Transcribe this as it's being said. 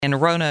in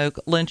Roanoke,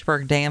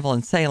 Lynchburg, Danville,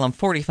 and Salem,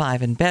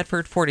 45 in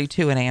Bedford,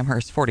 42 in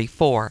Amherst,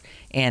 44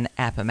 in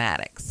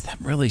Appomattox.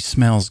 That really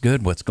smells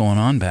good, what's going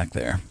on back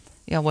there.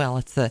 Yeah, well,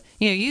 it's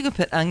you can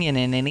put onion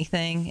in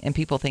anything, and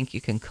people think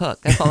you can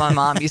cook. That's what my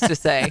mom used to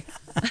say.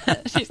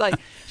 she's like,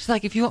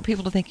 if you want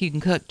people to think you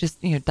can cook,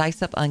 just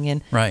dice up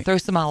onion, right, throw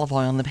some olive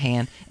oil in the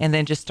pan, and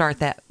then just start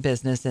that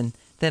business, and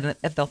then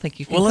if they'll think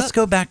you can. Well, cook. let's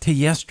go back to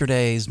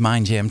yesterday's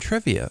Mind Jam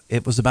trivia.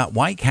 It was about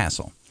White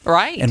Castle.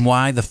 Right. And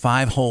why the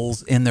 5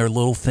 holes in their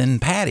little thin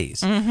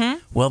patties. Mm-hmm.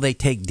 Well, they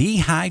take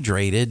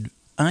dehydrated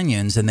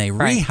onions and they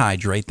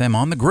rehydrate them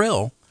on the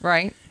grill.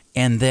 Right.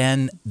 And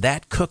then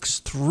that cooks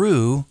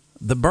through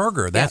the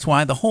burger. That's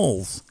why the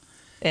holes.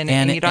 And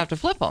you don't have to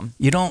flip them.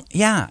 You don't,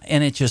 yeah.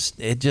 And it just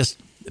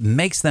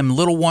makes them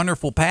little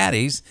wonderful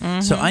patties. Mm-hmm.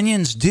 So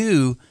onions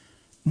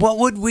what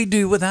would we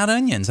do without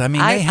onions? I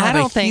mean, they have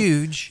a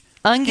huge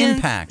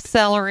impact.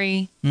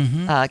 Celery,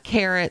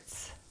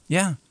 carrots.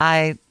 Yeah.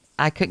 I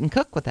couldn't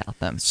cook without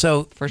them.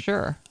 So for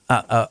sure,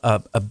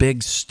 a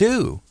big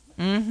stew,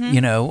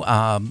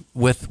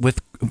 with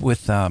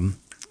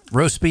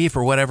roast beef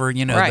or whatever,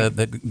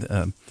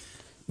 the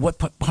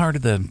what part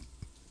of the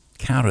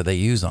cow do they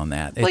use on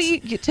that? Well,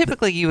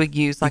 typically you would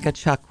use like a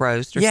chuck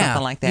roast or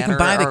something like that. You can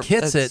buy the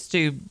kits at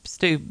stew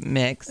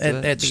mix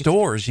at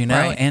stores,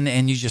 right.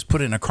 and you just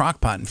put it in a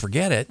crock pot and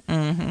forget it,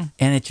 and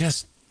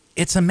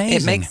it's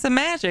amazing. It makes some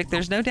magic.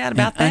 There's no doubt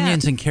about that.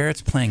 Onions and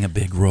carrots playing a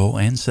big role,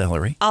 and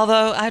celery.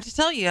 Although, I have to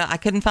tell you, I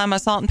couldn't find my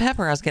salt and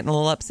pepper. I was getting a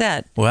little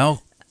upset.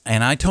 Well,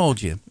 and I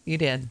told you. You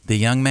did. The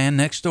young man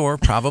next door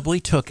probably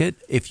took it.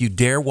 If you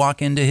dare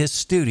walk into his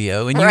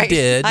studio, and you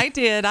did. I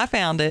did. I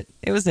found it.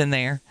 It was in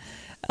there.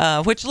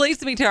 Which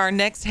leads me to our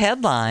next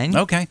headline.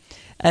 Okay.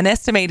 An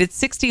estimated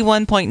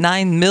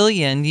 61.9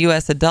 million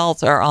U.S.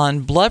 adults are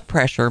on blood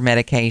pressure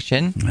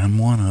medication. I'm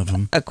one of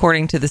them.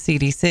 According to the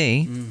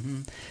CDC.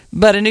 Mm-hmm.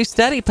 But a new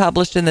study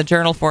published in the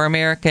Journal for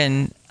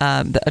American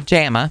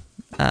JAMA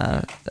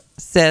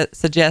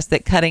suggests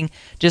that cutting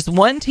just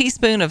 1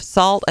 teaspoon of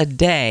salt a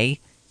day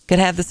could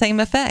have the same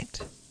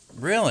effect.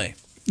 Really?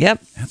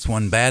 Yep. That's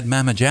one bad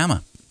mama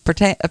jamma.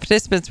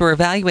 Participants were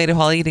evaluated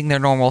while eating their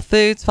normal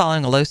foods,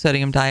 following a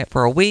low-sodium diet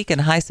for a week and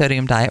a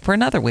high-sodium diet for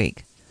another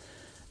week.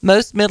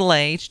 Most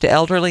middle-aged to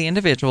elderly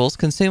individuals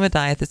consume a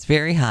diet that's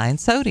very high in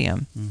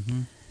sodium.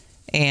 Mm-hmm.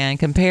 And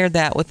compared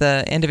that with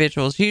the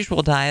individual's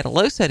usual diet, a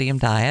low-sodium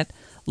diet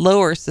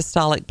lowers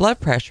systolic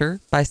blood pressure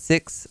by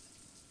 6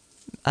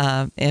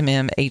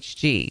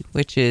 mmHg,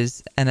 which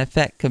is an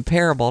effect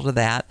comparable to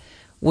that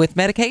with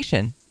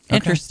medication. Okay.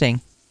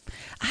 Interesting.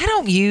 I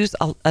don't use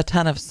a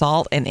ton of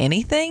salt in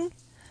anything,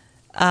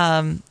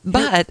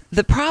 but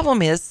the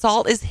problem is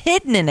salt is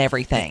hidden in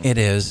everything. It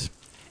is.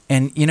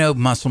 And,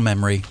 muscle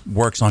memory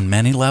works on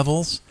many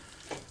levels.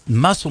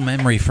 Muscle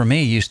memory for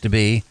me used to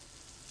be,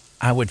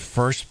 I would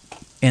first,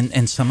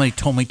 and somebody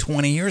told me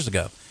 20 years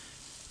ago,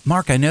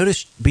 Mark, I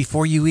noticed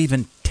before you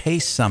even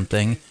taste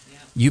something,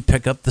 you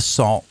pick up the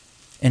salt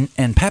and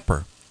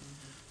pepper.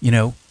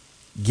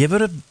 Give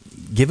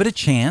it a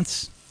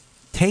chance,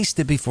 taste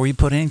it before you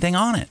put anything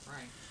on it.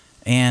 Right.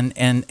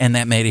 And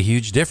that made a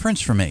huge difference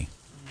for me.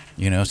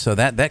 So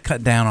that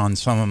cut down on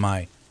some of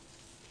my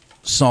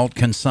salt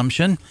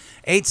consumption.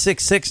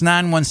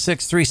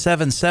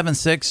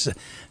 866-916-3776.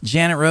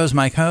 Janet Rose,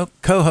 my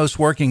co-host,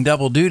 working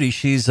double duty.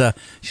 She's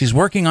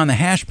working on the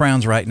hash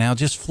browns right now.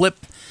 Just flip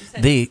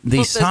the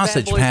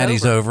sausage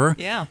patties over.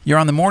 Yeah. You're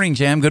on the Morning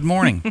Jam. Good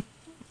morning.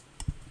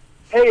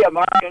 Hey,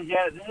 Mark and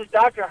Janet. This is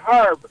Dr.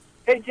 Harb.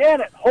 Hey,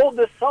 Janet, hold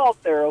the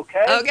salt there,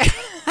 okay? Okay.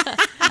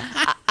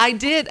 I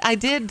did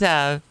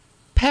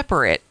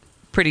pepper it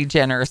pretty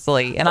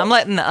generously, and I'm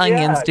letting the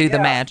onions do the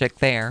magic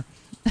there.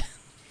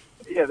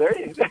 Yeah, there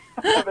you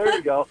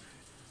go.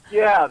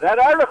 Yeah, that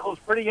article is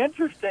pretty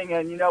interesting,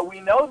 and we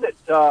know that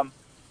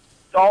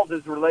salt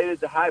is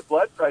related to high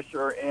blood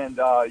pressure, and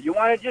you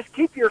want to just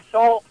keep your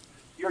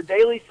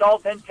daily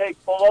salt intake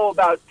below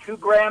about 2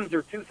 grams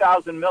or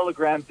 2,000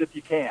 milligrams if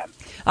you can.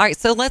 All right,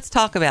 so let's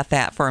talk about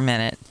that for a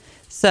minute.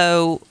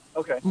 So,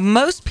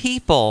 most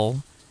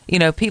people,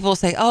 people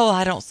say, "Oh,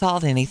 I don't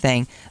salt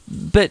anything,"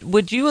 but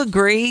would you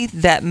agree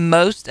that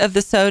most of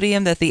the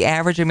sodium that the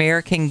average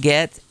American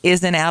gets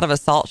isn't out of a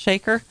salt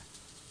shaker?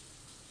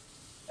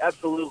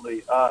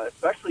 Absolutely,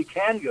 especially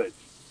canned goods.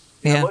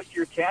 Most of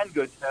your canned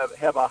goods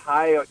have a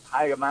high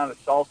amount of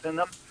salt in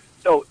them.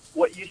 So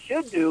what you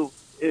should do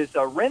is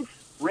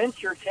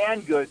rinse your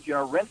canned goods.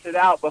 Rinse it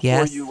out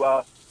before you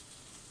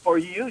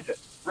use it.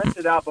 Rinse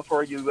it out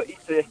before you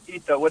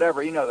eat the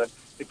whatever the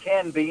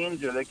canned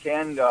beans or the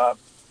canned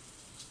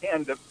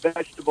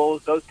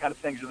vegetables, those kind of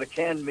things, or the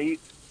canned meat.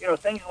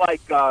 Things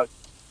like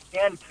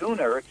canned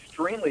tuna are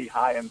extremely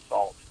high in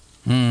salt.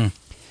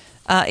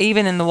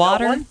 Even in the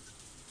water.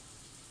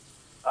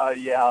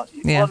 Yeah.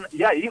 Well,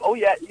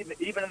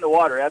 even in the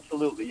water,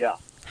 absolutely, yeah.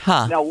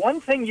 Huh. Now,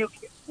 one thing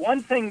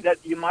that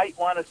you might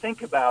want to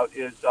think about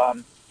is,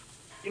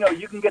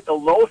 you can get the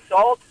low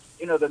salt,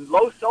 the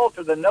low salt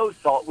or the no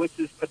salt, which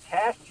is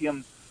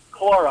potassium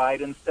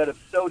chloride instead of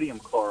sodium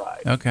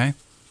chloride. Okay.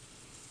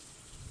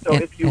 So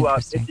if you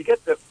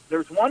get the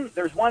there's one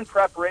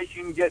preparation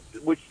you can get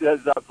which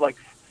is like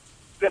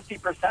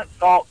 50%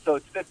 salt, so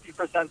it's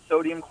 50%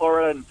 sodium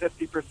chloride and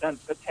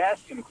 50%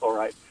 potassium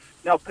chloride.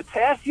 Now,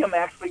 potassium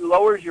actually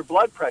lowers your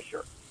blood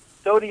pressure.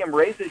 Sodium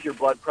raises your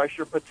blood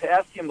pressure.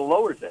 Potassium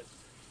lowers it.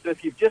 So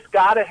if you've just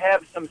got to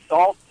have some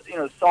salt,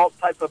 salt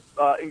type of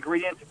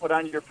ingredient to put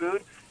on your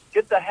food,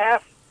 get the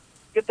half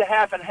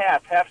and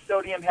half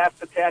sodium, half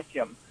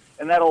potassium,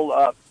 and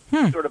that'll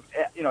sort of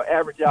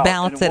average out,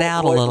 balance it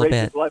out a little raise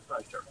bit. Your blood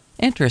pressure.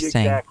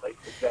 Interesting. Exactly.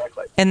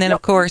 And then,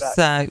 of course,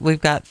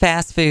 we've got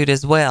fast food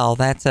as well.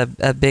 That's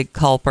a big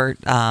culprit.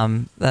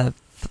 The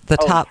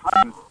top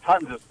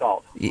tons of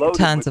salt.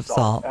 Tons of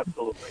salt.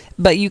 Absolutely.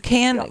 But you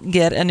can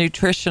get a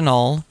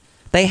nutritional.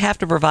 They have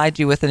to provide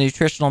you with a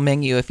nutritional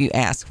menu if you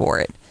ask for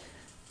it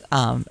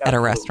at a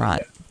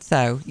restaurant. Yeah.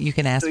 So you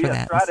can ask for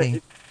that and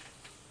see.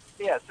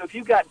 So if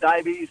you've got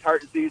diabetes,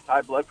 heart disease,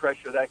 high blood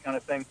pressure, that kind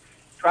of thing,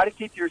 try to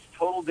keep your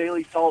total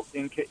daily salt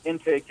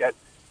intake at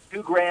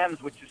 2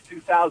 grams, which is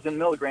 2,000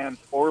 milligrams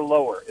or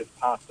lower if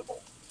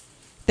possible.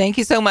 Thank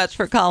you so much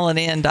for calling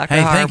in, Dr.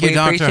 Hey, Harm. thank you, we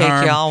Dr. appreciate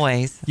Harm. you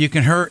always. You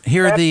can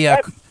hear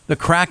the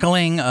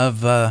crackling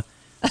of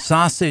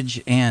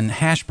sausage and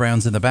hash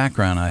browns in the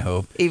background, I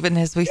hope. Even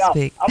as we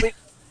speak.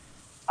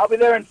 I'll be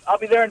there in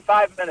 5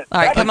 minutes. All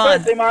right, Happy come on.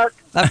 birthday, Mark.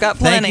 I've got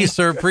plenty. Thank you,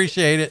 sir.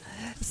 Appreciate it.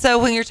 So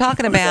when you're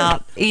talking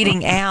about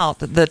eating out,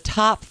 the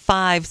top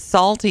 5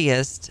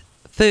 saltiest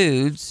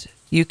foods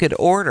you could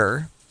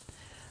order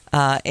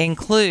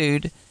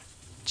include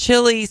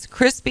Chili's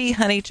crispy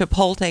honey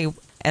chipotle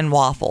and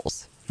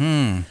waffles.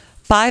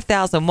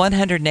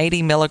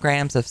 5,180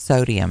 milligrams of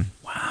sodium.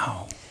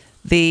 Wow.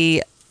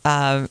 The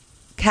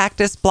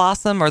cactus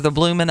blossom or the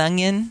bloomin'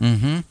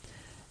 onion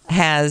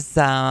has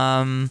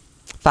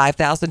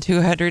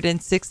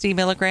 5,260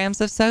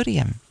 milligrams of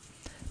sodium.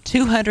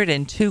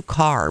 202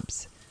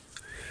 carbs.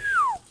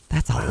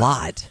 That's a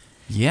lot.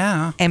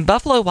 Yeah. And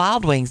Buffalo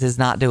Wild Wings is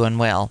not doing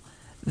well.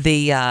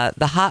 The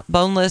hot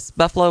boneless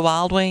Buffalo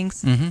Wild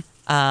Wings,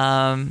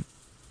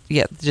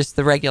 just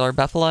the regular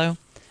Buffalo,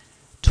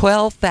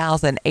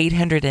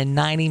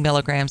 12,890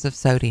 milligrams of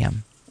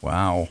sodium.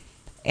 Wow.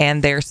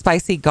 And their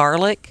spicy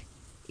garlic,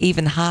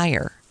 even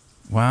higher.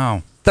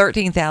 Wow.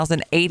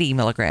 13,080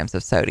 milligrams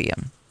of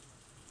sodium.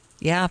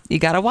 Yeah, you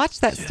got to watch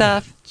that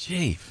stuff.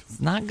 Gee.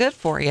 It's not good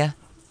for you.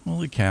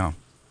 Holy cow.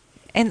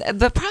 And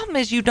the problem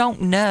is you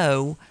don't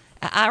know.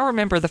 I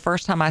remember the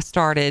first time I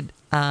started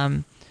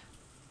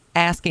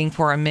asking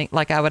for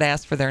like I would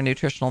ask for their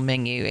nutritional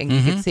menu, and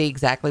you could see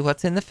exactly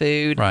what's in the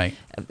food, right?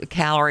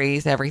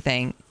 Calories,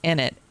 everything in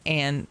it,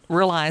 and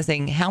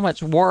realizing how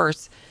much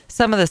worse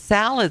some of the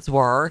salads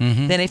were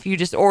than if you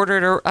just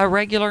ordered a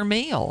regular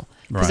meal.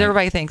 Because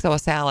everybody thinks, a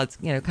salad's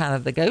kind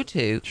of the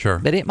go-to, sure,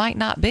 but it might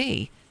not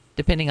be,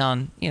 depending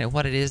on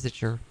what it is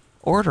that you're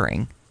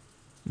ordering.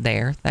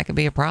 There, that could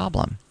be a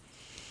problem.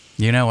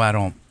 I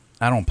don't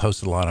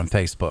post a lot on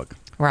Facebook,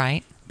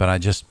 right? But I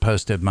just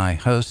posted my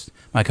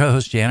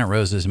co-host Janet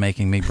Rose is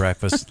making me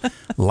breakfast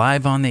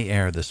live on the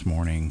air this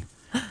morning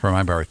for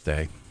my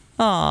birthday.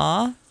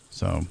 Aw.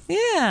 So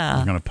yeah,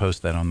 I'm going to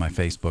post that on my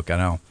Facebook. I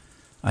know.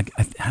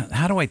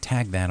 How do I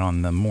tag that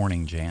on the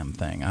morning jam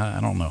thing? I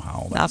don't know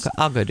how.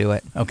 I'll go do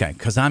it. Okay,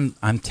 because I'm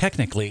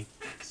technically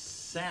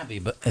savvy,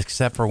 but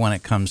except for when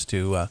it comes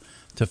to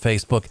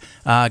Facebook.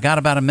 Got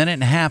about a minute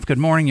and a half. Good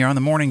morning. You're on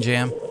the morning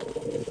jam.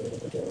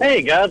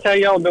 Hey, guys. How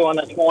y'all doing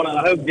this morning? I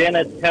hope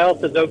Janet's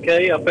house is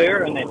okay up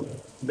there in the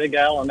Big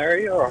Island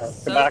area or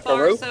Tobacco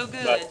Road. So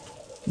good. But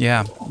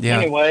yeah.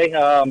 Anyway,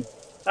 I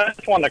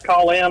just wanted to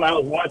call in. I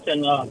was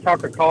watching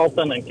Tucker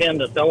Carlson and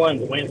Candace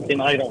Owens Wednesday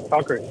night on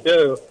Tucker's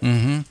show.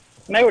 And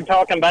they were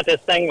talking about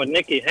this thing with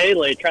Nikki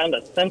Haley trying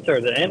to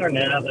censor the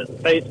internet and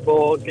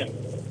Facebook and,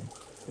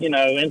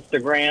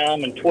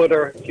 Instagram and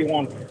Twitter. She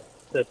wants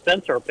to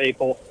censor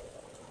people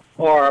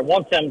or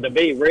wants them to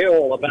be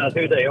real about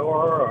who they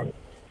are.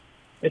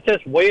 It's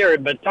just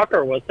weird. But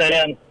Tucker was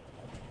saying,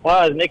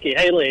 why is Nikki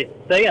Haley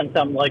saying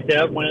something like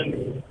that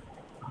when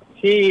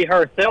she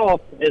herself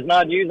is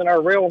not using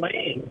her real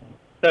name?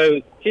 So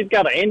she's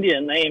got an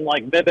Indian name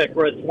like Vivek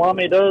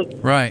Ramaswamy does.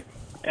 Right.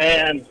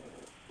 And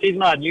she's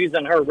not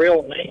using her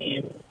real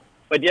name.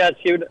 But yet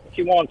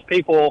she wants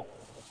people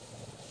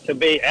to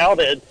be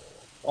outed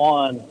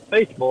on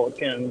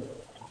Facebook and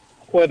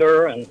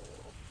Twitter and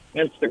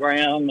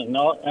Instagram and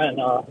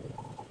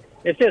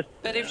it's just.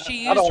 But if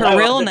she used her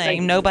real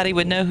name, nobody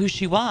would know who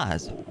she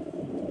was.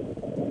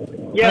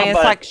 Yeah, I mean,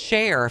 it's like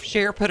Cher. If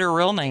Cher put her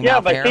real name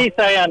out there.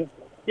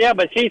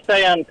 But she's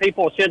saying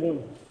people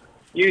shouldn't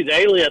use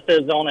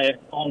aliases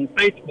on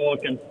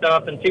Facebook and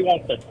stuff, and she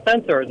wants to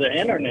censor the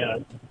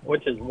internet,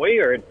 which is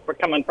weird for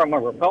coming from a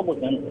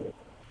Republican.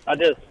 I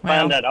just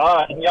find that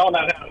odd. And y'all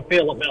know how I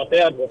feel about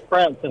that with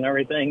Prince and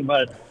everything,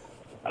 but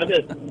I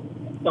just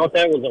thought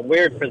that was a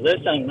weird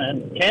position.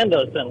 And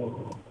Candace and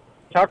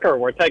Tucker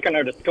were taking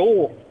her to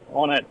school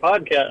on that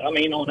podcast. On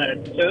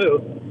that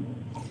show.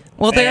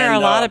 Well, there are a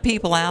lot of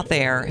people out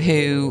there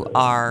who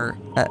are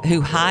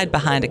who hide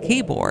behind a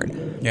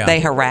keyboard. Yeah. They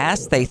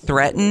harass, they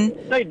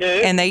threaten, They do,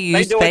 and they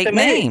use fake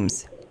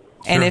names.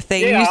 And if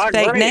they use I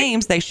fake agree.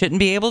 names, they shouldn't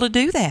be able to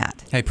do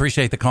that. Hey,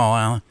 appreciate the call,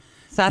 Alan.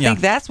 So I think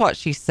that's what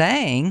she's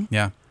saying.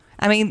 Yeah.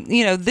 I mean,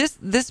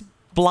 this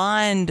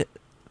blind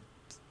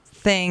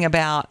thing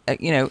about,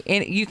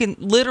 you can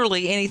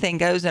literally anything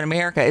goes in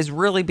America is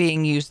really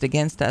being used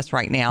against us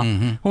right now.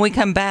 Mm-hmm. When we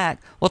come back,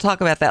 we'll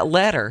talk about that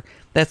letter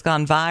that's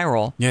gone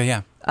viral.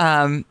 Yeah.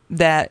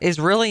 That is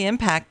really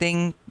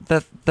impacting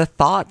the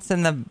thoughts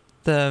and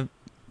the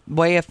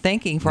way of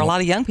thinking for a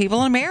lot of young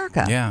people in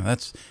America. Yeah,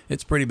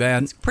 it's pretty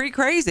bad. It's pretty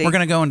crazy. We're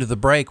going to go into the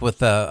break with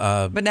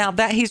But now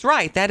that he's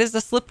right, that is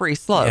a slippery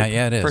slope.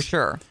 Yeah, it is. For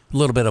sure. A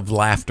little bit of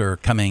laughter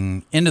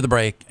coming into the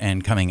break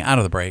and coming out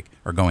of the break,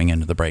 or going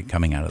into the break,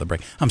 coming out of the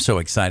break. I'm so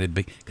excited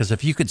because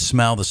if you could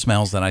smell the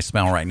smells that I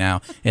smell right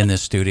now in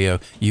this studio,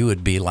 you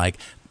would be like,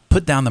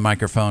 put down the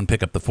microphone,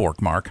 pick up the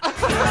fork, Mark.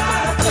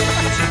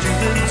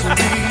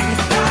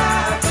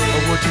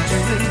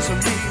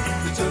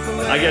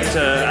 I get,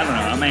 I don't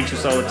know, I'm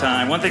anxious all the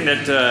time. One thing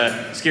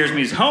that scares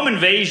me is home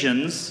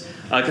invasions,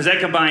 because that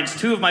combines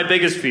two of my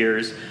biggest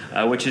fears,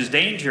 which is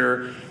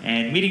danger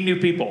and meeting new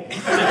people.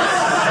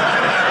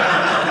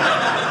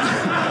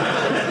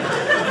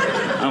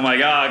 I'm like,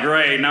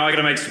 great, now I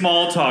gotta make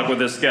small talk with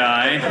this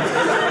guy.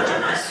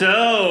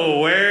 So,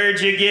 where'd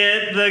you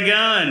get the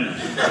gun?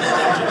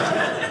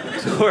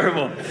 It's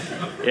horrible.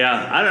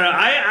 Yeah, I don't know.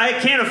 I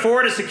can't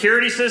afford a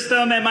security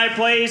system at my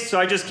place, so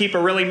I just keep a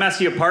really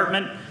messy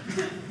apartment.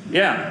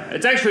 Yeah,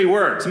 it actually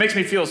works. It makes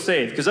me feel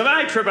safe. Because if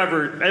I trip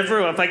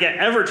if I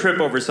ever trip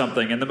over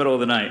something in the middle of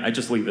the night, I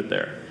just leave it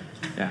there.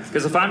 Yeah,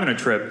 because if I'm gonna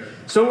trip,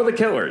 so will the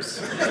killers.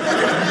 You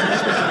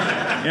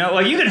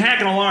can hack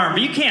an alarm,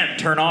 but you can't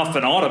turn off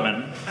an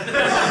ottoman.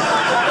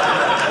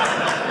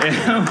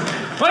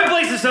 My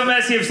place is so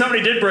messy. If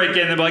somebody did break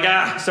in, they'd be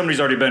like, somebody's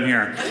already been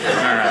here.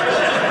 All right,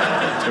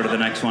 let's go to the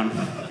next one.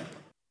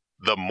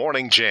 The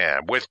Morning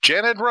Jam with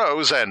Janet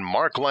Rose and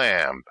Mark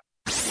Lamb.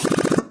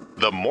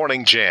 The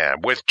Morning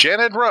Jam with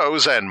Janet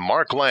Rose and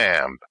Mark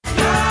Lamb.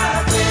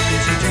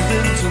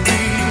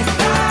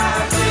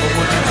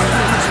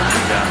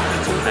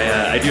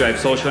 I do. I have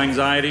social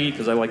anxiety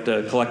because I like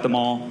to collect them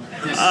all.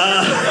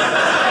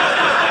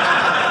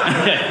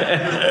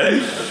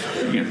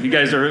 You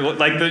guys are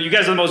you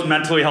guys are the most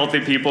mentally healthy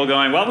people.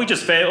 Going, well, we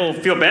just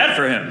feel bad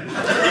for him.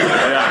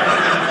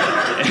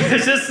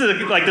 Is this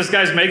like this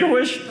guy's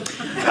Make-A-Wish?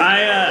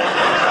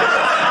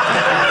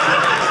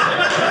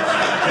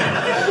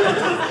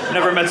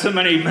 Never met so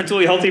many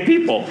mentally healthy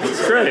people.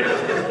 It's great.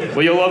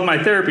 Well, you'll love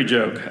my therapy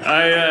joke.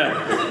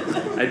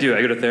 I do.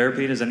 I go to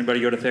therapy. Does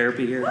anybody go to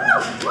therapy here?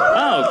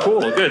 Oh,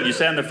 cool. Good. You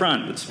sat in the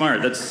front. That's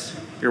smart.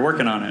 You're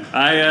working on it.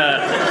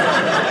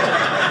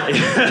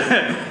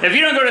 If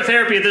you don't go to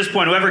therapy at this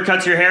point, whoever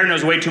cuts your hair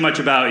knows way too much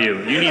about you.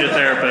 You need a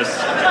therapist.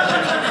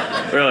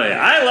 Really.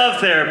 I love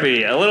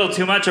therapy. A little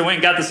too much. I went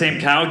and got the same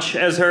couch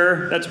as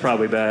her. That's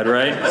probably bad,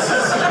 right?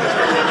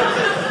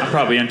 I'm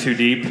probably in too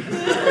deep.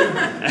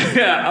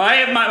 Yeah, I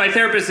have my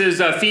therapist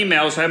is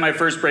female, so I had my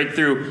first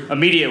breakthrough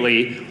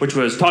immediately, which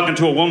was talking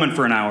to a woman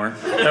for an hour.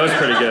 That was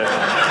pretty good.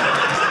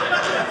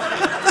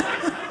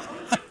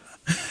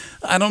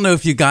 I don't know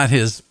if you got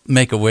his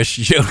Make-A-Wish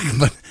joke,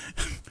 but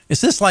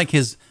is this like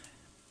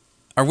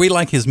are we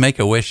like his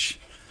Make-A-Wish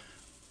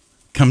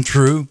come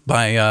true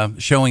by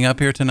showing up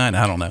here tonight?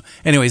 I don't know.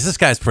 Anyways, this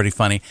guy's pretty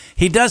funny.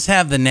 He does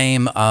have the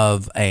name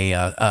of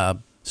a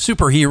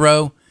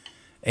superhero,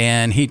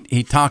 and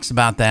he talks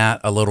about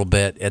that a little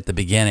bit at the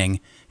beginning.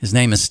 His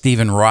name is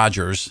Steven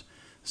Rogers,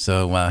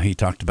 so he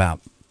talked about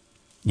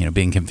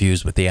being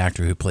confused with the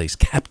actor who plays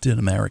Captain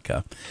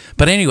America.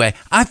 But anyway,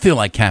 I feel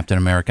like Captain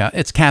America.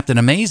 It's Captain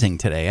Amazing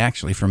today,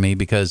 actually, for me,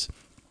 because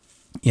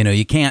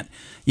you can't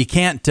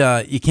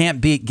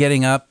beat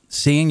getting up,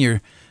 seeing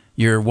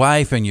your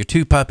wife and your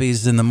two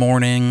puppies in the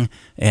morning,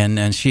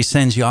 and she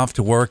sends you off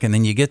to work, and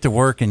then you get to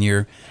work, and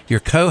your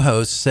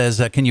co-host says,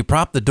 "Can you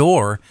prop the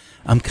door?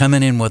 I'm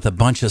coming in with a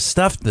bunch of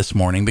stuff this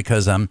morning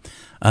because I'm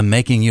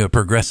making you a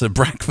progressive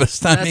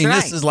breakfast." I mean,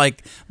 right. This is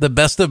like the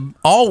best of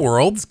all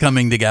worlds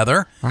coming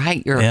together.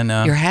 Right. Your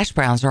hash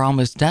browns are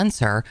almost done,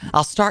 sir.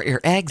 I'll start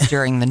your eggs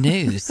during the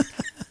news.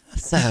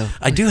 So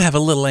I do have a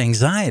little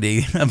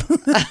anxiety.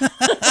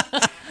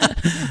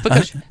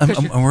 because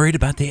I'm worried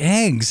about the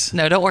eggs.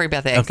 No, don't worry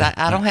about the eggs. Okay.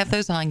 I don't have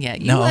those on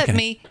yet. No,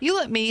 okay. You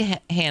let me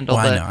handle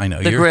I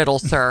know. the griddle,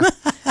 sir.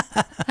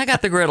 I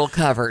got the griddle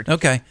covered.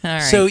 Okay. All right.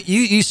 So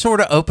you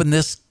sort of opened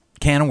this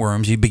can of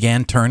worms. You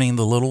began turning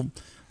the little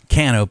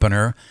can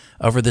opener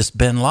over this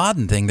bin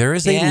Laden thing. There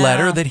is a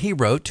letter that he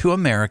wrote to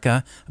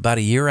America about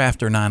a year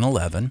after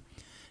 9/11.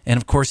 And,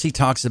 of course, he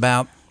talks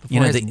about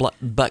his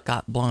butt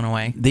got blown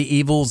away. The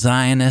evil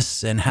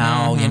Zionists and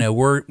how,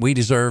 we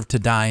deserve to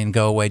die and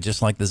go away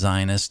just like the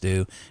Zionists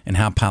do, and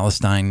how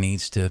Palestine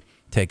needs to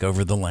take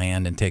over the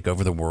land and take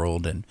over the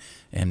world.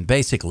 And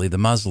basically the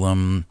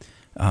Muslim,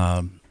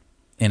 and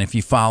if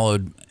you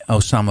followed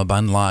Osama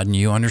bin Laden,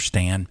 you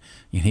understand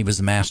he was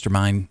the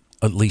mastermind,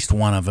 at least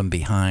one of them,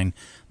 behind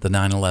the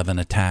 9/11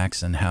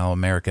 attacks and how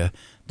America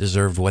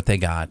deserved what they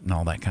got and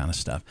all that kind of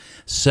stuff.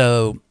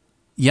 So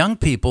young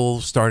people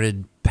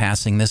started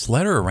passing this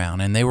letter around,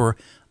 and they were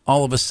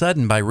all of a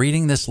sudden, by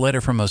reading this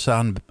letter from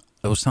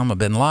Osama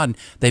bin Laden,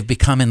 they've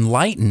become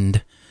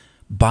enlightened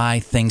by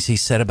things he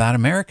said about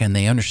America, and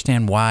they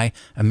understand why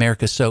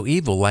America's so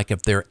evil. Like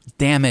if their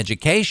damn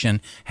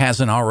education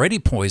hasn't already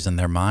poisoned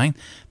their mind.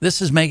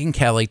 This is Megyn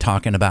Kelly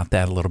talking about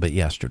that a little bit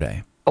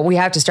yesterday. We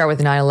have to start with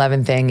the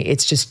 9/11 thing.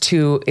 It's just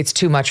too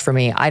much for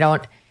me.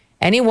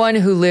 Anyone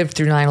who lived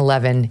through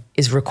 9/11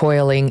 is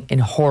recoiling in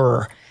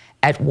horror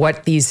at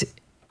what these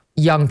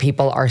young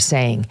people are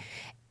saying.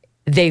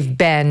 They've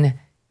been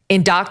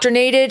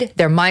indoctrinated.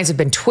 Their minds have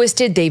been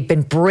twisted. They've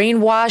been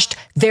brainwashed.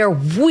 They're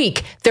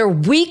weak. They're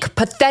weak,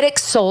 pathetic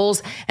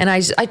souls. And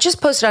I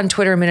just posted on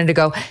Twitter a minute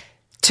ago,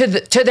 to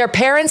their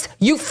parents,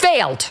 you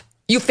failed.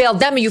 You failed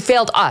them and you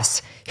failed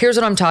us. Here's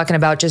what I'm talking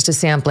about, just a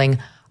sampling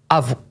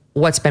of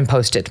what's been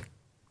posted.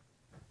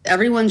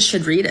 Everyone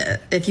should read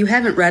it. If you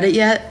haven't read it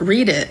yet,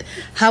 read it.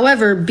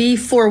 However, be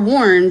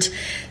forewarned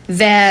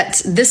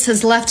that this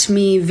has left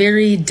me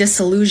very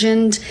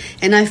disillusioned,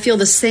 and I feel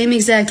the same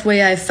exact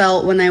way I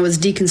felt when I was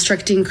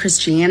deconstructing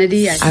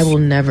Christianity. I will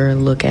never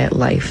look at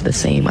life the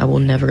same. I will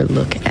never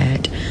look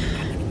at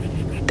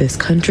this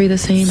country the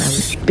same,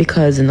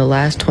 because in the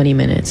last 20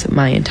 minutes,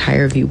 my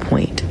entire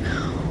viewpoint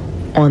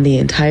on the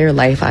entire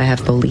life I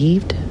have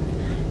believed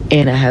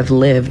and I have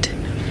lived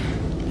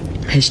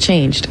has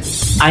changed.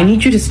 I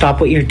need you to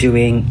stop what you're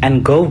doing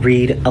and go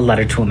read A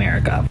Letter to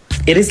America.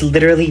 It is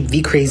literally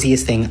the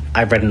craziest thing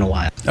I've read in a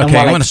while. Okay,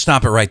 I want to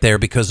stop it right there,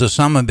 because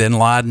Osama bin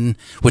Laden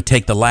would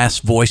take the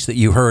last voice that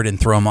you heard and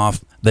throw him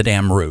off the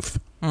damn roof.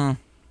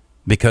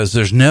 Because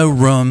there's no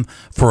room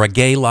for a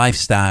gay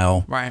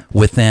lifestyle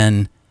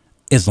within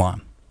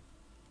Islam.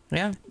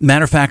 Yeah.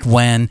 Matter of fact,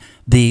 when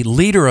the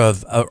leader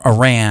of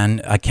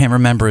Iran, I can't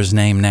remember his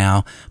name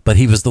now, but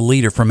he was the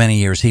leader for many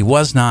years. He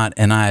was not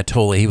an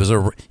Ayatollah. He was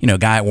a guy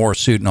that wore a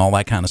suit and all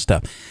that kind of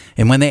stuff.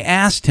 And when they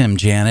asked him,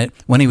 Janet,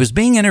 when he was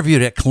being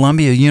interviewed at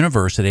Columbia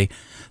University,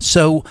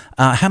 so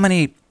how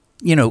many,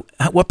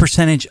 what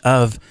percentage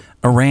of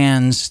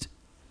Iran's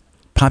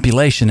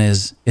population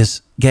is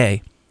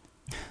gay?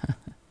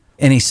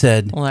 And he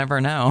said, we'll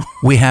never know.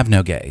 We have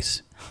no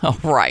gays. Oh,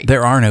 right.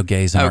 There are no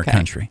gays in our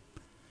country.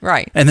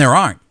 Right. And there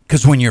aren't,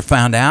 because when you're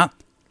found out,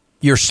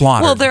 you're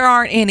slaughtered. Well, there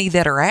aren't any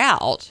that are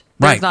out.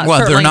 Right.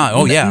 Well, they're not.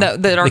 Oh, yeah.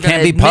 That are they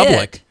can't be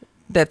public.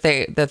 That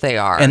they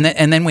are. And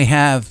then we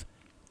have,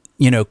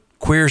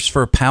 Queers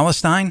for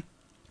Palestine.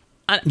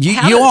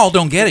 You all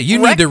don't get it. You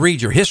need to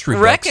read your history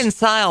books.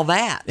 Reconcile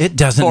that. It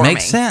doesn't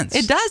make sense.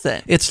 It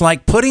doesn't. It's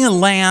like putting a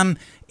lamb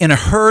in a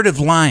herd of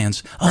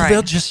lions. Oh,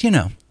 they'll just,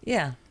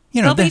 Yeah.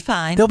 They'll be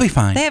fine. They'll be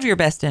fine. They have your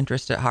best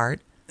interest at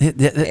heart.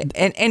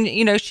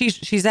 And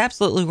she's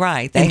absolutely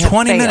right. In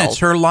 20 minutes,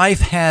 her life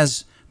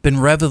has been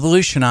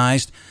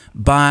revolutionized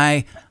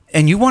by,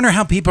 and you wonder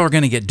how people are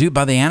going to get duped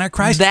by the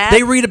Antichrist.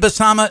 They read a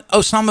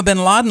Osama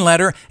bin Laden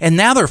letter, and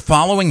now they're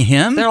following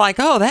him. They're like,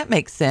 oh, that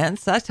makes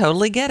sense. I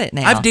totally get it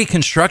now. I've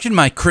deconstructed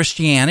my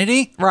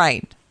Christianity.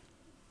 Right.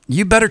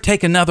 You better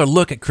take another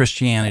look at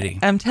Christianity.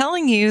 I'm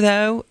telling you,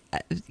 though,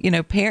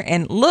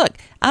 and look,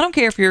 I don't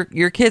care if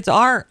your kids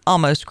are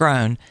almost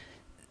grown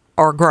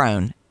or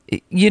grown.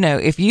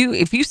 If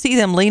you see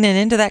them leaning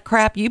into that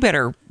crap, you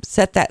better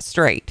set that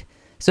straight.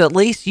 So at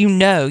least you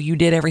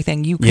did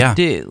everything you could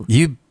do.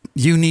 You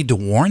need to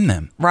warn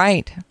them.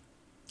 Right.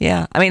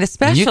 Yeah. I mean,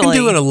 especially... You can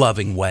do it a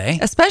loving way.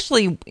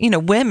 Especially,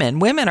 women.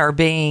 Women are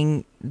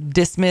being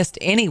dismissed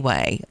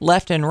anyway,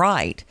 left and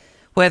right,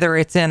 whether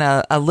it's in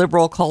a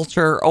liberal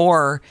culture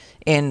or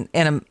in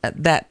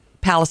that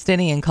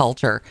Palestinian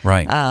culture.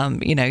 Right.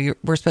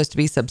 We're supposed to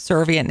be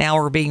subservient.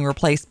 Now we're being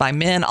replaced by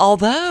men.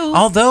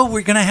 Although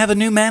we're going to have a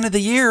new Man of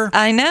the Year.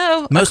 I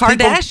know. A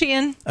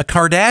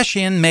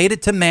Kardashian made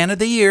it to Man of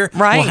the Year.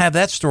 Right. We'll have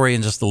that story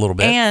in just a little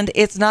bit. And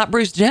it's not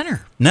Bruce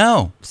Jenner.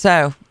 No.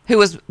 So, who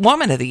was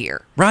Woman of the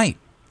Year. Right.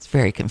 It's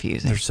very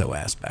confusing. They're so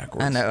ass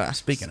backwards. I know.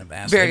 Speaking of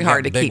ass, very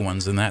hard to big keep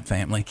ones in that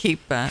family.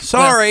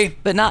 Sorry.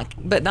 But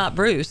not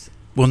Bruce.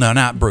 Well, no,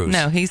 not Bruce.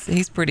 No,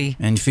 he's pretty.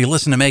 And if you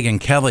listen to Megyn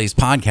Kelly's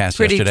podcast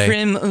pretty yesterday,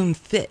 trim and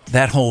fit.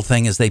 That whole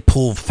thing is they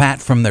pull fat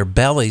from their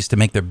bellies to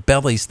make their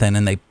bellies thin,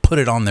 and they put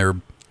it on their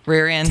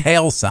rear end,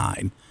 tail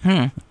side,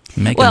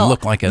 make them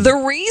look like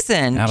the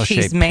reason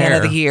she's Man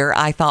of the Year,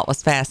 I thought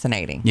was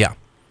fascinating. Yeah.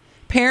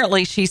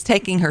 Apparently, she's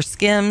taking her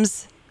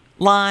Skims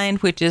line,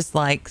 which is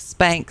like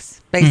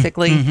Spanx,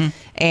 basically,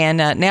 and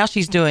now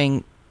she's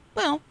doing,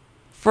 well,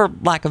 for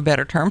lack of a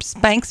better term,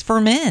 Spanx for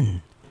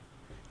men.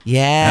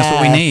 Yeah, that's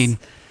what we need.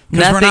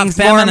 Nothing's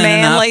more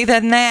manly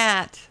than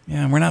that.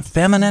 Yeah, we're not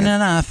feminine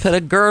enough. Put a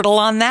girdle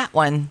on that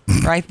one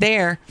right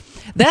there.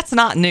 That's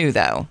not new,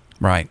 though.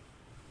 Right.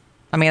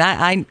 I mean,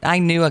 I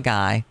knew a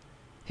guy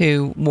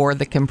who wore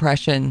the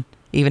compression,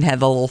 even had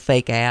the little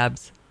fake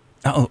abs.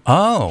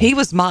 Oh. He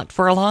was mocked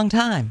for a long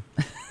time.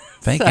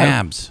 Fake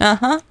abs.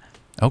 Uh-huh.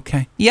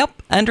 Okay.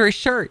 Yep. Under his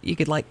shirt, you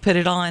could put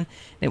it on.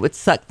 It would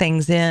suck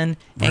things in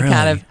and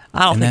kind of.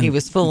 I don't think he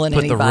was fooling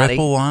anybody. Put the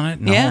ripple on it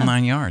and the whole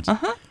 9 yards.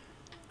 Uh-huh.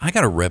 I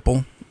got a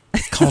ripple.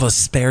 It's called a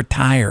spare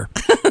tire.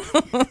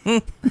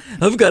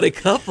 I've got a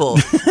couple.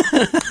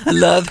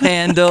 Love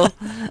handle.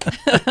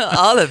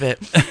 All of it.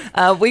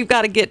 We've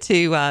got to get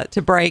to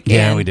break.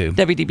 Yeah, and we do.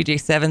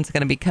 WDBJ 7 is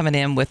going to be coming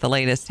in with the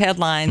latest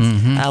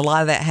headlines. A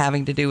lot of that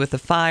having to do with the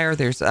fire.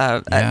 There's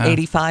an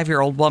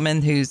 85-year-old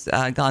woman who's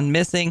gone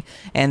missing,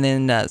 and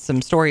then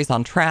some stories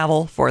on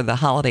travel for the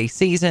holiday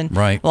season.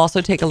 Right. We'll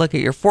also take a look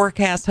at your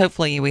forecast.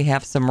 Hopefully we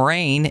have some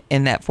rain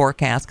in that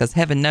forecast, because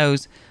heaven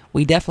knows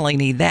we definitely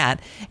need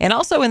that. And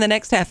also in the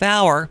next half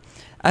hour,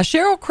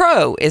 Sheryl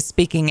Crow is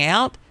speaking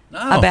out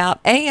about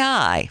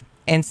AI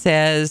and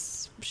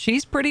says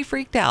she's pretty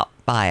freaked out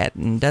by it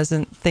and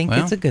doesn't think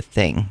it's a good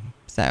thing.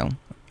 So,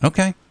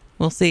 okay,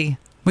 we'll see.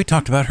 We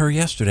talked about her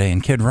yesterday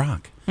in Kid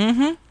Rock.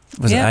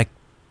 Was it I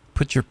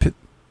Put Your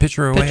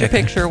Picture Away? Put Your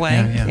Picture Away.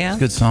 Yeah. It's a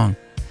good song.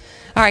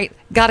 All right,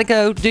 got to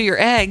go do your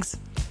eggs.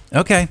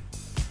 Okay.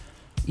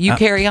 You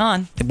carry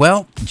on.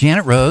 Well,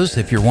 Janet Rose,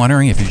 if you're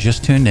wondering, if you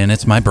just tuned in,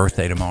 it's my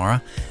birthday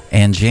tomorrow.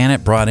 And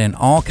Janet brought in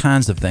all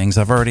kinds of things.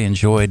 I've already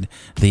enjoyed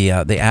the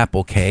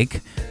apple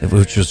cake,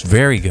 which was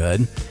very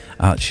good.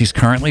 She's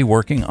currently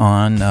working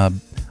on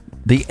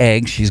the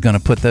eggs. She's going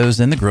to put those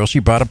in the grill. She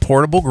brought a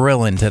portable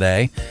grill in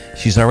today.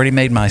 She's already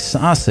made my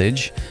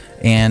sausage.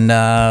 And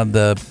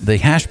the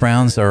hash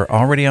browns are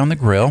already on the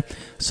grill.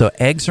 So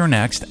eggs are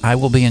next. I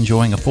will be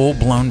enjoying a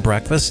full-blown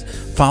breakfast,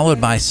 followed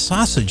by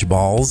sausage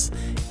balls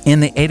in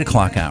the 8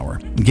 o'clock hour,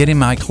 getting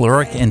my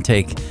caloric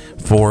intake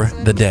for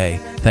the day.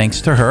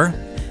 Thanks to her.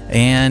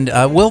 And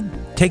we'll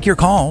take your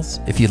calls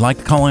if you'd like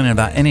to call in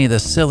about any of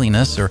this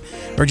silliness or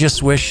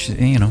just wish,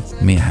 me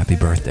a happy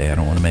birthday. I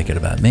don't want to make it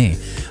about me.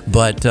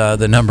 But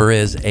the number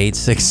is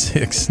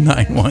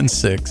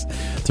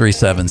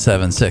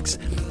 866-916-3776.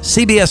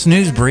 CBS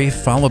News Brief,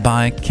 followed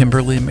by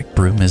Kimberly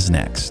McBroom is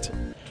next.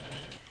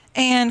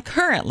 And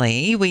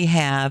currently we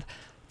have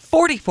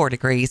 44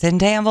 degrees in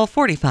Danville,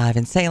 45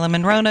 in Salem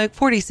and Roanoke,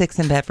 46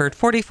 in Bedford,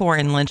 44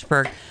 in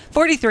Lynchburg,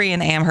 43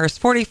 in Amherst,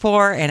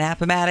 44 in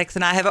Appomattox,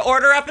 and I have an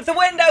order up at the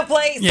window,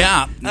 please.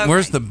 Yeah, okay.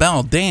 Where's the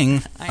bell?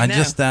 Ding. I know.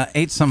 just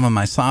ate some of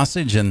my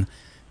sausage and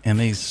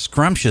these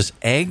scrumptious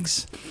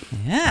eggs.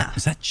 Yeah.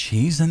 Is that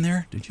cheese in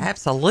there? Did you?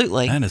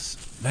 Absolutely.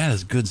 That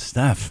is good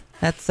stuff.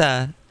 That's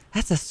a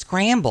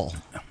scramble.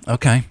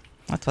 Okay.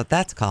 That's what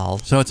that's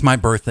called. So it's my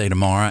birthday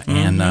tomorrow,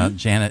 and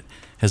Janet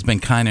has been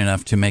kind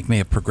enough to make me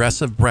a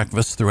progressive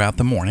breakfast throughout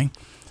the morning,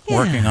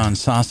 working on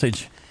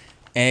sausage,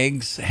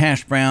 eggs,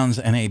 hash browns,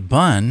 and a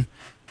bun.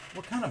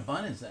 What kind of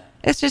bun is that?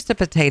 It's just a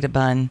potato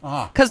bun.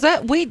 Because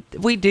we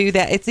do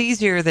that. It's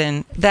easier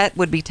than, that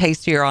would be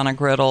tastier on a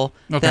griddle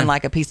than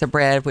like a piece of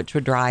bread, which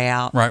would dry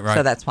out. Right.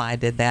 So that's why I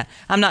did that.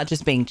 I'm not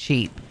just being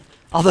cheap.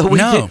 Although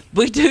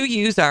we do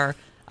use our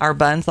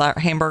buns, our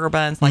hamburger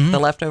buns, like the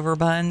leftover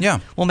buns. Yeah.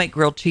 We'll make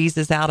grilled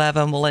cheeses out of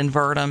them. We'll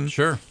invert them.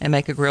 Sure. And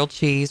make a grilled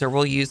cheese, or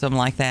we'll use them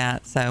like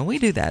that. So we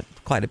do that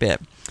quite a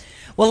bit.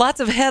 Well, lots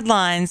of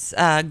headlines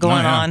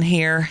going on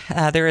here.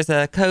 There is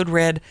a code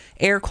red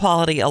air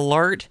quality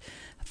alert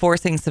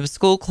forcing some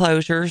school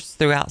closures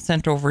throughout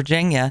central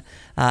Virginia.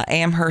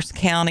 Amherst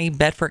County,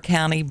 Bedford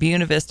County,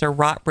 Buena Vista,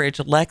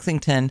 Rockbridge,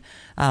 Lexington,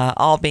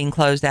 all being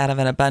closed out of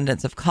an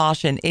abundance of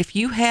caution. If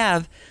you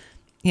have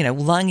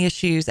lung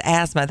issues,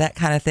 asthma, that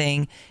kind of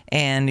thing,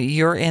 and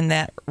you're in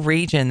that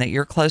region, that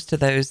you're close to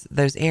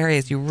those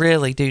areas, you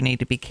really do need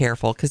to be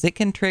careful, because it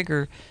can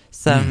trigger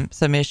some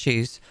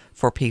issues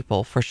for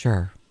people, for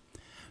sure.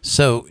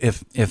 So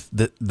if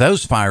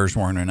those fires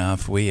weren't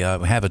enough, we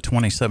have a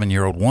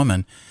 27-year-old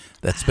woman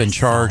that's been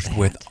charged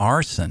with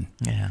arson.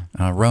 Yeah.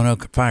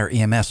 Roanoke Fire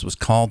EMS was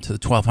called to the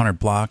 1200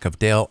 block of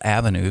Dale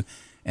Avenue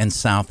and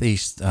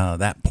southeast,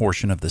 that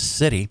portion of the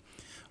city.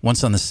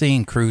 Once on the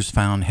scene, crews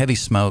found heavy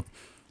smoke,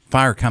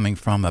 fire coming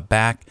from the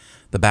back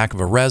of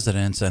a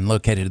residence, and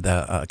located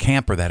the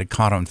camper that had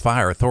caught on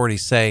fire.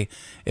 Authorities say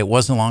it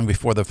wasn't long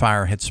before the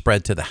fire had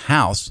spread to the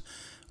house.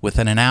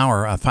 Within an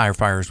hour,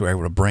 firefighters were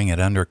able to bring it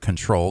under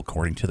control,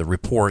 according to the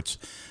reports.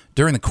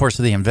 During the course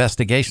of the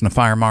investigation, the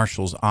fire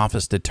marshal's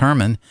office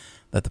determined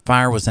that the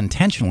fire was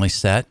intentionally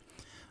set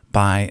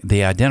by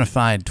the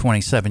identified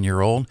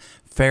 27-year-old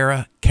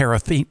Farah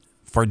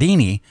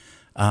Fardini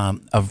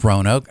of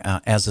Roanoke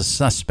as a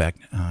suspect.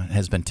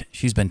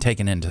 She's been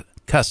taken into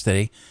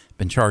custody,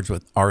 been charged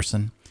with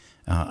arson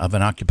of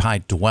an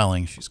occupied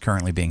dwelling. She's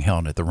currently being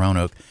held at the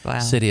Roanoke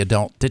City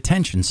Adult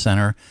Detention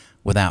Center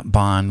without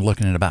bond,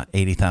 looking at about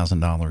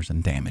 $80,000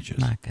 in damages.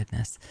 My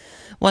goodness.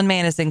 One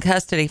man is in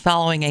custody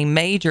following a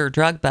major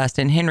drug bust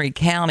in Henry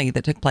County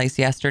that took place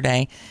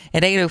yesterday.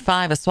 At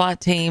 8:05, a SWAT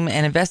team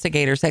and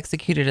investigators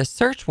executed a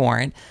search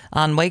warrant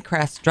on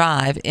Waycrest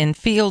Drive in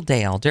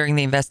Fieldale. During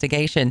the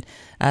investigation,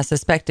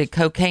 suspected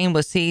cocaine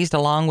was seized,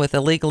 along with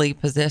illegally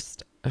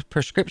possessed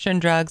prescription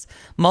drugs,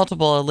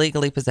 multiple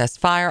illegally possessed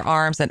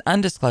firearms, an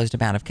undisclosed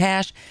amount of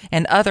cash,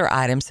 and other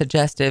items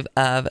suggestive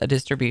of a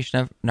distribution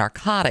of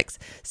narcotics.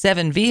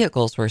 7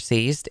 vehicles were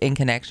seized in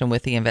connection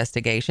with the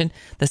investigation.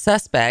 The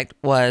suspect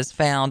was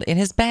found in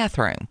his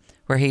bathroom,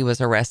 where he was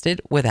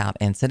arrested without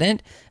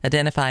incident,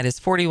 identified as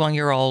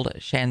 41-year-old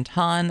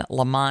Shanton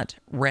Lamont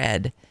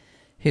Red,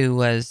 who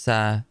was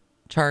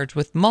charged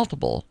with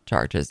multiple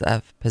charges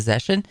of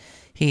possession.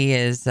 He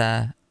is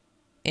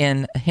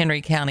in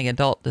Henry County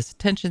Adult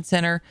Detention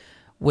Center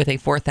with a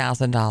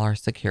 $4,000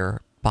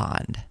 secure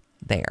bond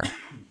there.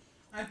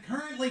 I'm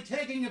currently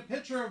taking a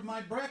picture of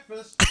my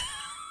breakfast.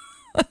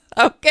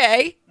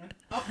 Okay. And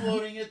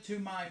uploading it to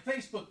my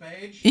Facebook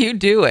page. You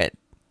do it.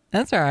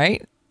 That's all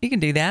right. You can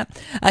do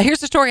that.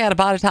 Here's a story out of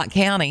Botetourt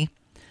County.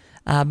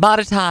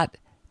 Botetourt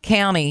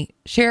County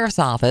Sheriff's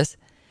Office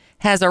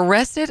has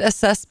arrested a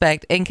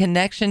suspect in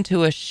connection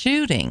to a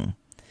shooting.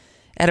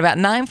 At about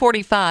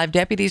 9:45,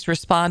 deputies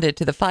responded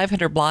to the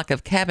 500 block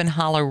of Cabin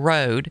Hollow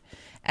Road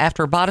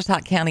after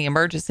Botetourt County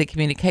Emergency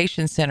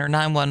Communications Center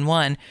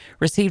 911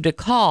 received a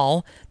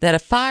call that a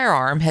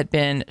firearm had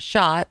been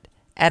shot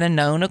at a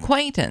known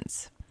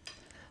acquaintance.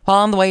 While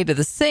on the way to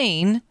the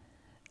scene,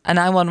 a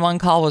 911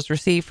 call was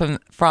received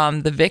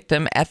from the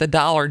victim at the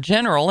Dollar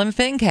General in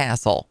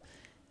Fincastle.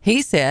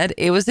 He said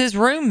it was his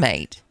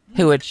roommate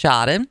who had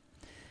shot him.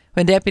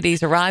 When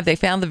deputies arrived, they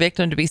found the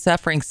victim to be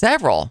suffering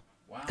several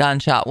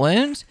gunshot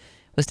wounds.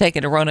 Was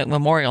taken to Roanoke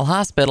Memorial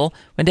Hospital.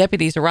 When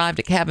deputies arrived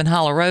at Cabin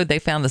Hollow Road, they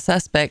found the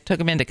suspect, took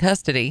him into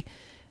custody,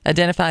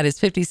 identified as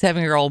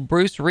 57-year-old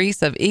Bruce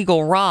Reese of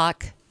Eagle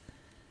Rock.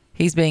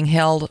 He's being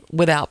held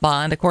without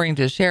bond. According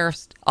to the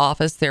sheriff's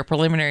office, their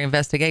preliminary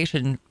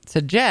investigation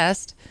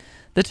suggests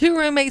the two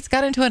roommates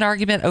got into an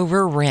argument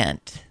over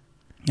rent.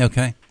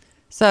 Okay.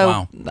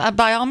 So,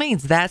 by all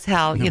means, that's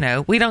how,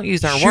 we don't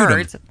use our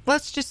words.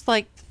 Let's just,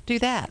 do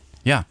that.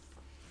 Yeah.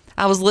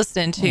 I was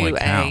listening to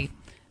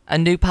a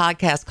new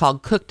podcast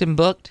called Cooked and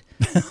Booked.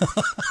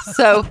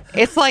 So,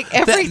 it's like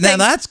everything. Now,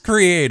 that's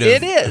creative.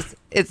 It is.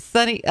 It's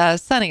Sunny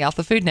off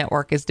the Food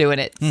Network is doing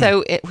it.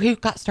 So, who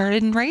got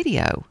started in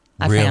radio,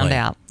 I found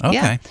out. Okay.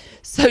 Yeah.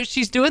 So,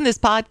 she's doing this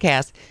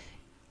podcast.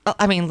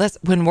 I mean,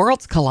 when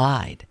worlds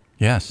collide.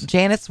 Yes.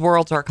 Janet's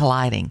worlds are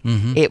colliding.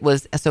 Mm-hmm.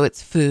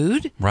 It's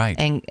food, right,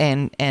 and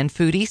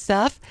foodie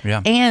stuff,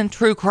 yeah, and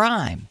true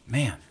crime.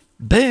 Man,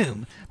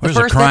 boom! There's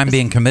a crime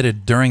being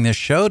committed during this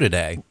show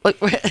today.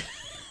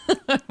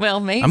 Well,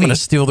 maybe I'm going to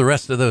steal the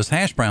rest of those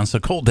hash browns so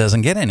Colt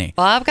doesn't get any.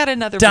 Well, I've got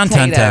another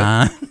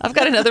potato. I've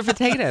got another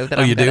potato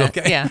that you do?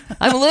 Okay. Yeah,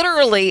 I'm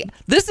literally.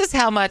 This is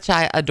how much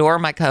I adore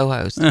my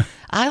co-host.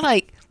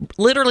 I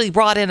literally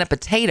brought in a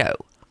potato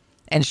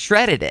and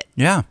shredded it.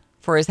 Yeah.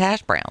 For his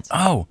hash browns.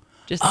 Oh.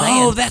 Just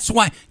saying. Oh, that's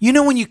why.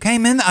 When you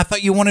came in, I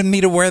thought you wanted me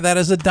to wear that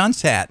as a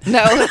dunce hat.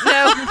 No,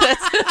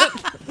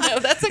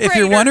 that's a If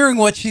you're wondering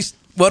what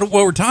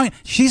we're talking,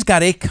 she's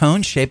got a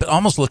cone shape. It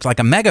almost looks like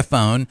a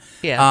megaphone.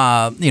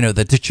 Yeah.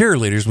 That the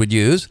cheerleaders would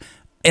use,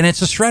 and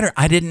it's a shredder.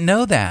 I didn't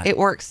know that. It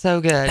works so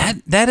good.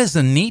 That is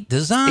a neat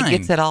design. It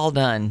gets it all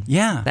done.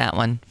 Yeah. That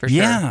one for sure.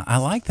 Yeah, I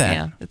like that.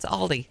 Yeah, it's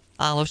Aldi,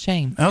 Isle of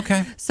Shame.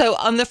 Okay. So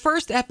on the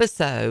first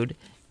episode,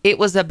 it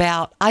was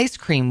about ice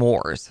cream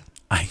wars.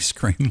 Ice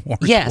cream wars.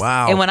 Yes.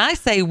 Wow. And when I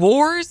say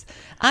wars,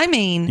 I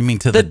mean, you mean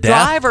to the death?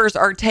 Drivers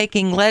are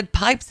taking lead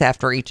pipes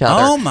after each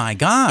other. Oh my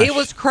gosh. It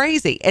was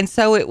crazy. And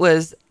so it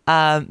was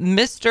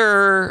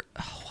Mr.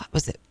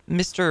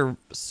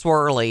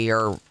 Swirly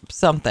or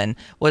something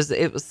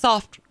it was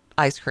soft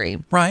ice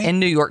cream in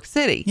New York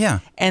City. Yeah.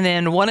 And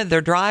then one of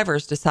their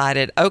drivers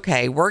decided,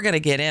 okay, we're going to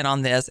get in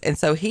on this. And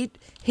so he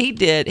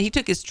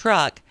took his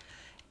truck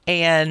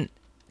and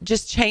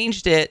just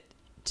changed it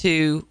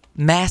to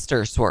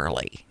Master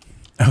Swirly.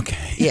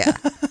 Okay. Yeah.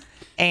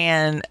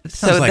 And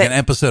sounds like an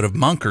episode of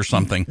Monk or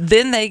something.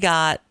 Then they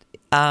got,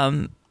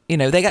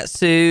 they got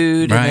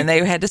sued, and then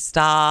they had to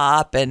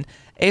stop, and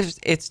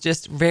it's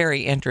just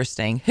very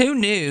interesting. Who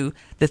knew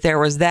that there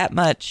was that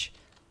much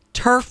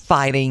turf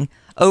fighting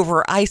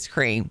over ice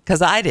cream?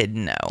 Because I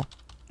didn't know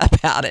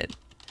about it.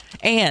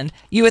 And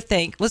you would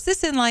think, was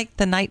this in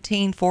the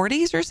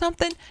 1940s or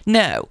something?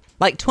 No,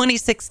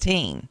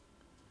 2016.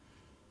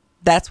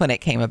 That's when it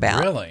came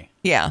about. Really?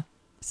 Yeah.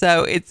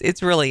 So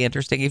it's really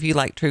interesting. If you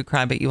like true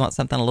crime, but you want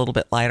something a little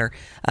bit lighter,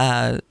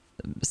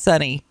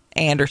 Sonny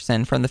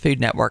Anderson from the Food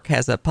Network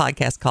has a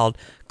podcast called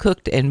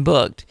Cooked and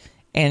Booked,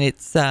 and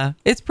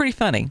it's pretty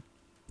funny.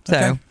 So,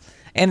 okay.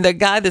 And the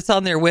guy that's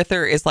on there with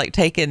her is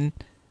taking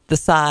the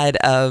side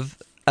of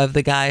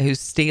the guy who's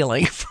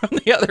stealing from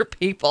the other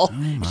people. Oh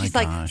my She's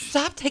gosh. like,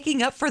 stop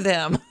taking up for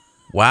them.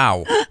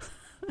 Wow.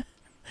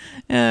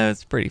 Yeah,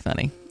 it's pretty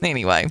funny.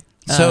 Anyway,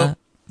 so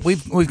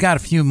we've got a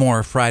few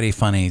more Friday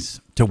funnies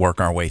to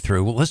work our way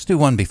through. Well, let's do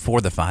one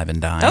before the 5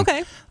 and dime.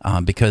 Okay.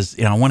 Because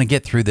I want to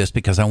get through this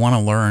because I want to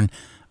learn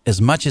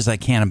as much as I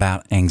can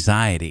about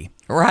anxiety.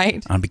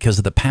 Right. Because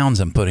of the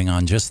pounds I'm putting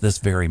on just this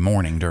very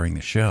morning during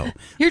the show.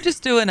 You're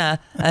just doing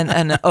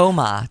an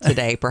OMA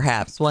today,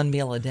 perhaps, one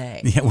meal a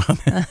day. Yeah, well,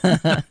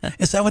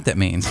 is that what that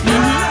means?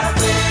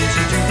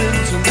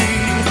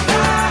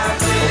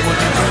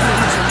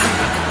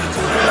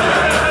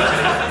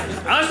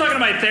 I was talking to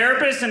my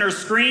therapist, and her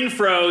screen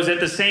froze at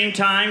the same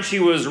time she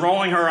was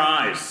rolling her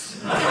eyes.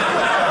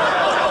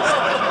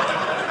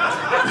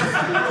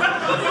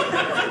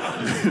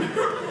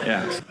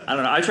 Yeah. I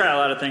don't know. I try a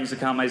lot of things to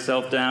calm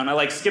myself down. I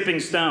like skipping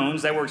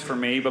stones. That works for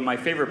me. But my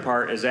favorite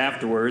part is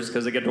afterwards,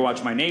 because I get to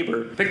watch my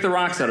neighbor pick the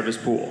rocks out of his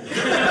pool.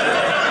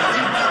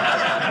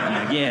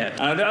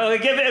 Yeah.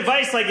 Give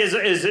advice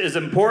is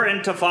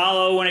important to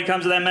follow when it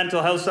comes to that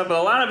mental health stuff, but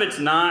a lot of it's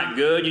not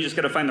good. You just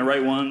got to find the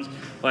right ones.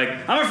 Like,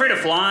 I'm afraid of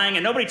flying,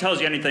 and nobody tells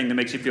you anything that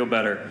makes you feel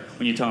better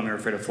when you tell them you're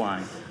afraid of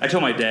flying. I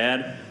told my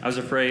dad I was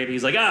afraid.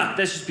 He's like,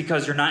 that's just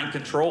because you're not in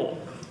control.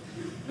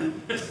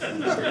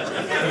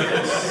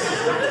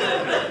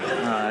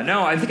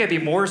 No, I think I'd be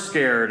more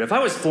scared if I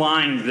was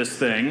flying this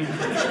thing.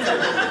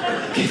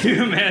 Can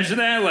you imagine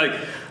that? Like,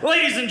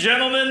 ladies and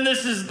gentlemen,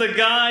 this is the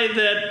guy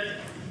that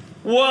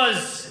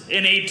was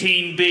in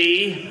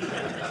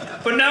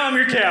 18B, but now I'm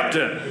your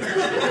captain.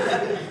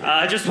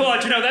 Just to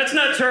let you know, that's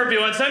not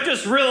turbulence. I'm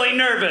just really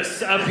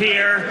nervous up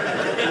here.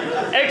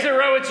 Exit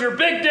row, it's your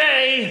big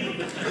day.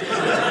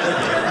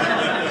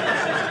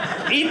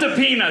 Eat the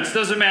peanuts.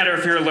 Doesn't matter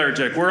if you're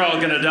allergic. We're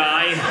all gonna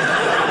die.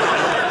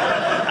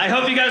 I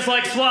hope you guys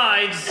like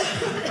slides.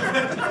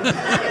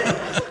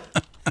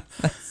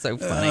 That's so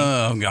funny.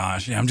 Oh,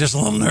 gosh. Yeah, I'm just a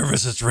little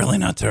nervous. It's really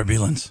not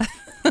turbulence.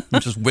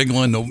 I'm just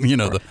wiggling the you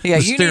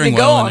steering need to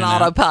go wheel on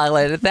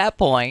autopilot at that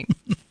point.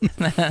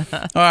 All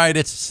right,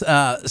 it's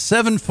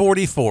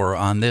 7:44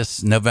 on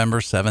this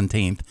November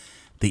 17th,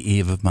 the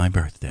eve of my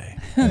birthday.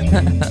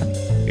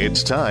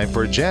 It's time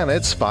for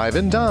Janet's 5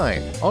 and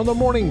Dine on the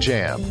Morning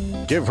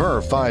Jam. Give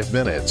her 5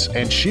 minutes,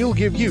 and she'll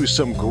give you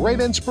some great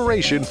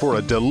inspiration for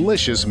a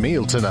delicious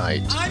meal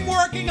tonight. I'm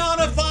working on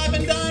a 5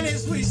 and Dine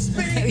as we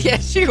speak.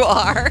 Yes, you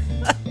are.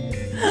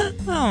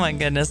 Oh, my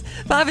goodness.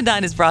 5 and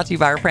Dine is brought to you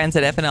by our friends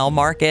at F&L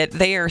Market.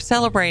 They are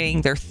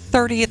celebrating their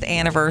 30th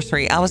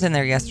anniversary. I was in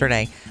there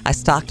yesterday. I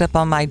stocked up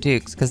on my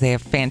Dukes because they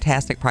have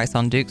fantastic price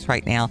on Dukes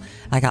right now.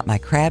 I got my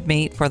crab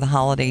meat for the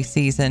holiday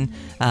season.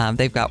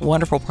 They've got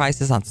wonderful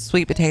prices on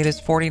sweet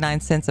potatoes, 49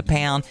 cents a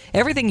pound.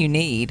 Everything you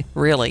need,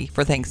 really,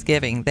 for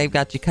Thanksgiving, they've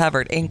got you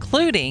covered,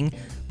 including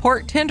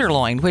pork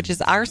tenderloin, which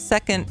is our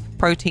second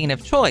protein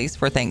of choice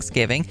for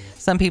Thanksgiving.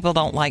 Some people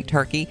don't like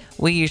turkey.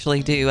 We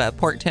usually do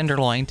pork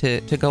tenderloin to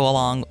go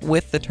along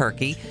with the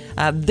turkey.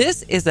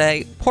 This is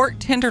a pork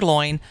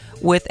tenderloin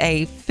with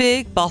a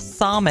fig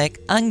balsamic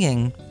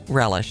onion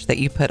relish that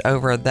you put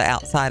over the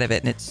outside of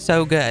it, and it's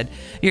so good.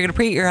 You're going to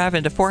preheat your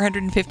oven to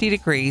 450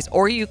 degrees,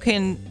 or you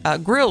can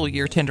grill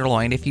your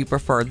tenderloin if you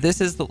prefer. This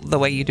is the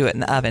way you do it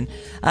in the oven.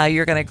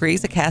 You're going to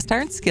grease a cast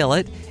iron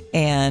skillet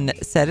and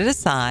set it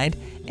aside,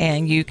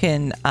 and you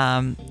can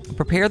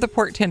prepare the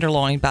pork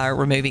tenderloin by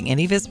removing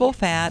any visible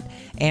fat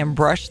and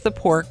brush the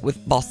pork with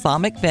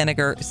balsamic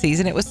vinegar,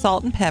 season it with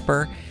salt and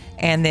pepper,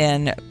 and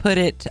then put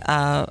it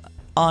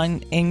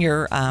in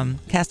your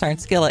cast iron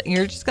skillet, and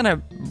you're just going to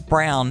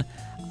brown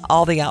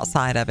all the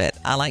outside of it.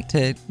 I like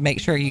to make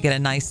sure you get a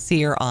nice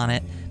sear on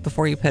it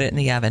before you put it in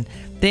the oven.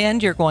 Then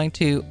you're going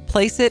to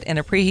place it in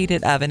a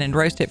preheated oven and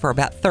roast it for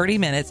about 30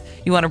 minutes.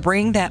 You want to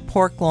bring that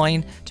pork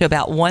loin to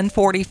about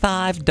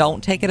 145.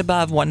 Don't take it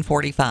above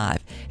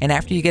 145. And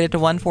after you get it to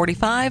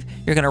 145,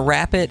 you're going to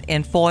wrap it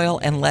in foil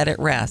and let it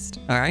rest.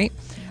 All right.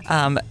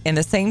 In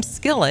the same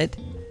skillet,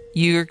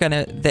 you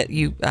did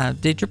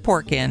your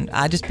pork in.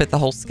 I just put the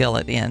whole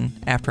skillet in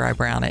after I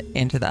brown it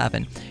into the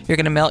oven. You're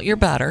going to melt your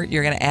butter.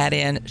 You're going to add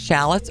in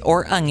shallots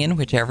or onion,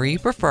 whichever you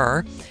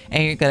prefer,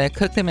 and you're going to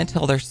cook them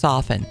until they're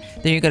softened.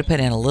 Then you're going to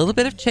put in a little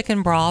bit of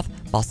chicken broth,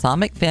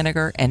 balsamic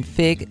vinegar, and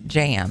fig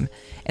jam.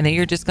 And then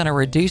you're just going to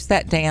reduce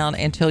that down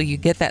until you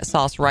get that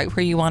sauce right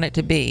where you want it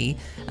to be.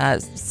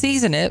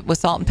 Season it with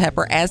salt and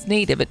pepper as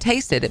needed, but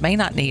taste it. It may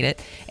not need it.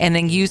 And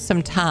then use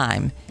some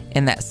thyme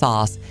in that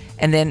sauce.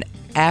 And then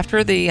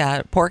after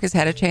the pork has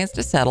had a chance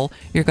to settle,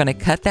 you're going to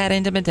cut that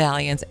into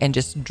medallions and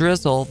just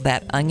drizzle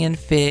that onion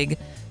fig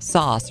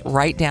sauce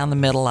right down the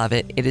middle of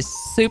it. It is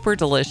super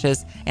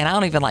delicious, and I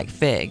don't even like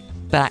fig,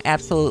 but I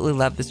absolutely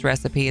love this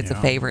recipe. It's a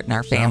favorite in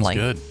our family.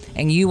 Sounds good.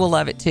 And you will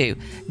love it too.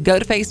 Go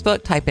to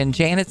Facebook, type in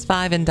Janet's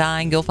 5 and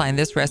Dine. You'll find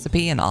this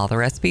recipe and all the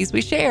recipes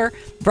we share.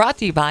 Brought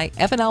to you by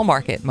F&L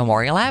Market,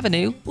 Memorial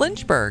Avenue,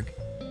 Lynchburg.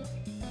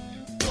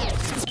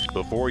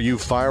 Before you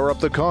fire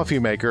up the coffee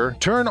maker,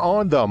 turn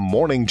on the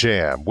Morning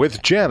Jam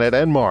with Janet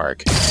and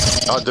Mark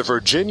on the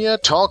Virginia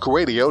Talk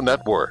Radio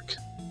Network.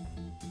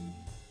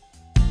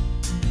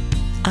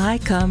 I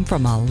come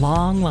from a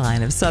long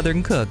line of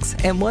Southern cooks,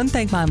 and one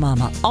thing my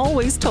mama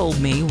always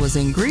told me was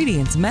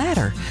ingredients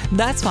matter.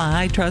 That's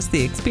why I trust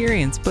the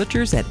experienced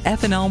butchers at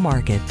F&L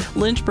Market,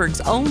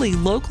 Lynchburg's only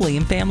locally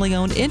and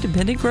family-owned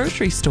independent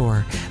grocery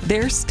store.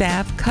 Their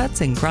staff cuts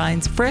and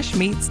grinds fresh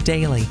meats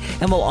daily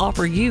and will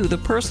offer you the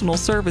personal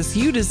service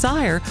you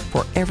desire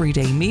for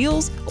everyday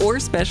meals or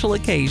special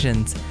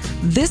occasions.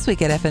 This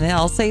week at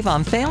F&L, save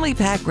on family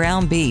pack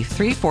ground beef,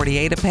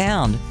 $3.48 a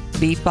pound.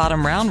 Beef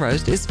bottom round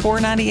roast is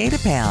 $4.98 a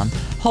pound.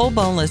 Whole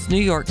boneless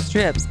New York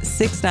strips,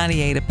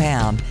 $6.98 a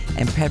pound.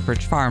 And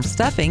Pepperidge Farm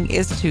stuffing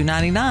is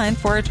 $2.99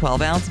 for a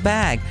 12-ounce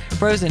bag.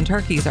 Frozen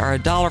turkeys are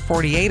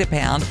 $1.48 a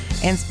pound,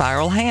 and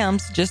spiral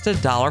hams just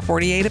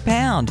 $1.48 a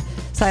pound.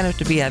 Sign up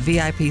to be a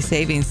VIP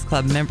Savings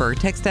Club member.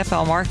 Text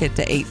FL Market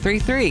to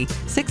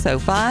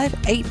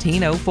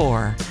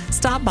 833-605-1804.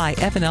 Stop by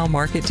F&L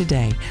Market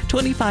today,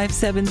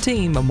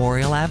 2517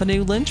 Memorial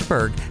Avenue,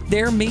 Lynchburg.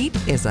 Their meat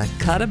is a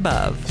cut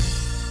above.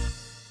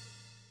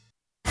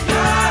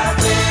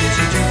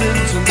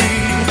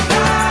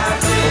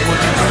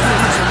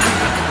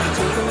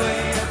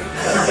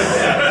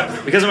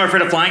 Because I'm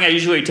afraid of flying, I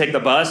usually take the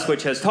bus,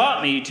 which has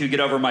taught me to get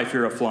over my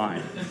fear of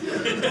flying.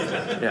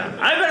 Yeah.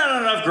 I've been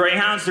on enough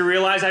Greyhounds to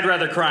realize I'd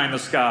rather cry in the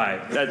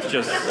sky. That's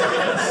just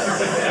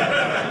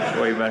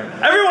way better.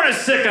 Everyone is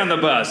sick on the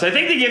bus. I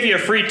think they give you a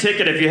free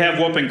ticket if you have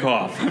whooping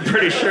cough. I'm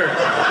pretty sure.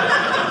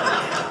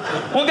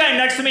 One guy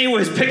next to me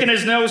was picking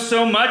his nose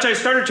so much, I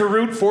started to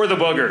root for the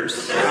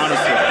boogers,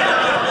 honestly.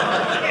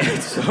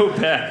 It's so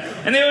bad.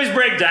 And they always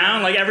break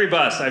down. Like, every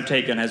bus I've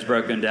taken has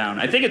broken down.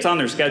 I think it's on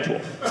their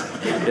schedule.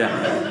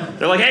 Yeah.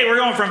 They're like, hey, we're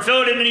going from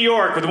Philly to New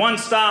York with one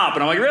stop.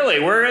 And I'm like, really?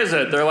 Where is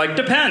it? They're like,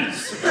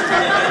 depends.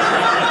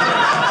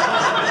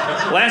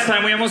 Last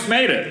time we almost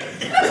made it.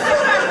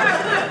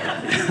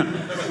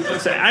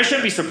 So I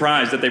shouldn't be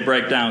surprised that they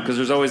break down, because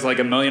there's always like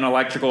a million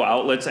electrical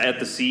outlets at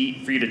the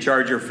seat for you to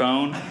charge your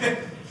phone.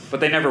 But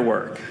they never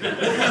work.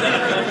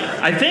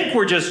 I think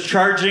we're just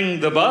charging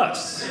the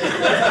bus.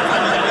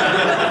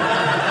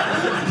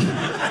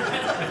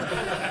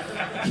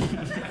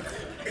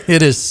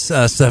 It is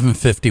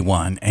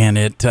 7:51, and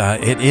it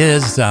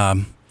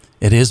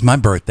is my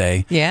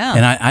birthday. Yeah.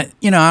 And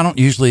I don't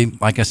usually,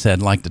 like I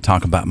said, like to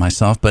talk about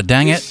myself, but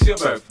dang it. It's your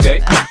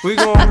birthday. We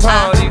gonna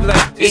party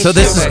like it's So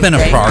this your has been a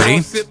birthday. party. We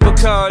gonna sip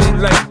Bacardi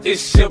like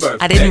it's your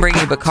birthday. I didn't bring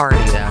you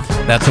Bacardi, though.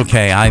 That's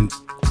okay.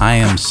 I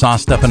am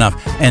sauced up enough,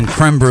 and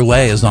creme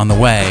brulee is on the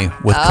way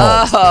with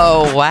Colt.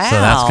 Oh, wow. So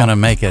that's going to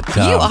make it.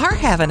 You are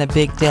having a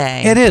big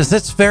day. It is.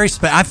 It's very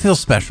special. I feel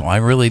special. I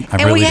really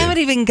And we do. haven't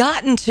even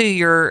gotten to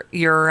your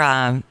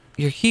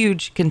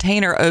huge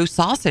container O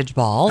sausage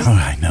balls. Oh,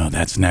 I know.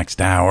 That's next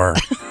hour.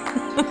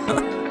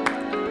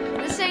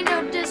 This ain't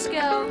no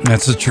disco.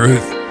 That's the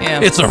truth.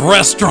 Yeah. It's a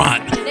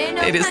restaurant. It ain't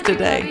no It is country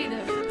today. club either.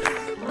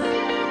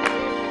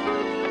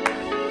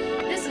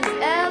 This is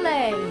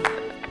LA.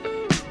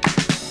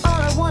 All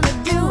I wanna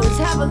do is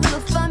have a little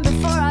fun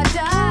before I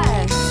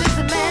die. Sits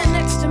a man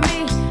next to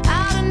me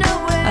out of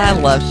nowhere. I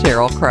love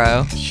Sheryl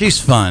Crow. She's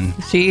fun.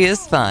 She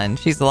is fun.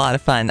 She's a lot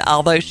of fun.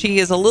 Although she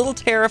is a little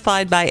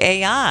terrified by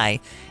AI,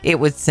 it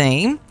would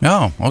seem.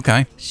 Oh,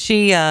 okay.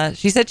 She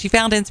said she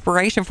found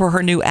inspiration for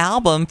her new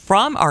album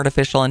from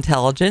artificial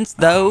intelligence,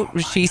 though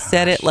she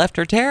said it left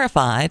her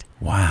terrified.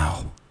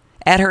 Wow.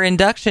 At her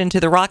induction to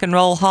the Rock and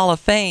Roll Hall of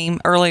Fame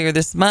earlier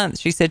this month,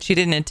 she said she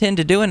didn't intend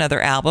to do another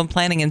album,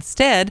 planning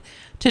instead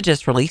to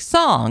just release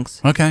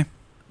songs. Okay.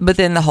 But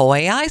then the whole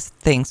AI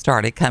thing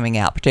started coming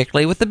out,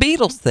 particularly with the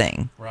Beatles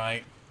thing.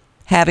 Right.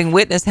 Having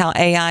witnessed how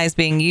AI is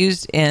being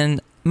used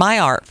in my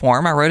art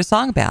form, I wrote a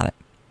song about it.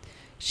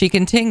 She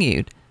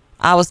continued,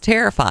 I was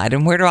terrified,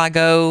 and where do I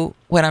go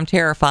when I'm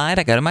terrified?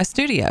 I go to my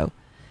studio.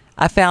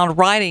 I found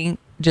writing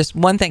just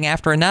one thing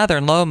after another,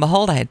 and lo and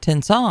behold, I had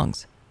 10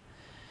 songs.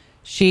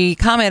 She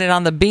commented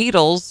on the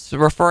Beatles,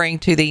 referring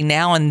to the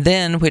Now and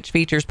Then, which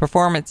features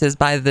performances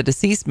by the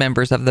deceased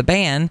members of the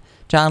band,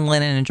 John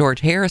Lennon and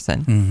George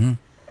Harrison. Mm-hmm.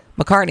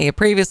 McCartney had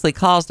previously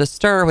caused a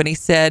stir when he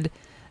said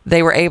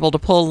they were able to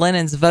pull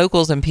Lennon's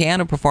vocals and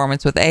piano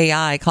performance with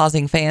AI,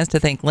 causing fans to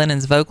think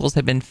Lennon's vocals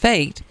had been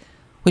faked,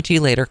 which he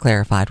later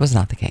clarified was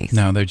not the case.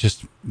 No,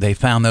 they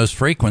found those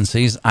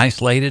frequencies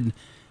isolated,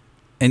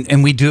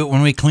 and we do it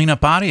when we clean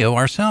up audio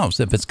ourselves.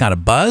 If it's got a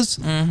buzz,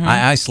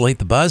 I isolate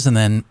the buzz and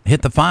then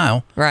hit the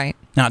file. Right.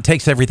 Now it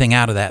takes everything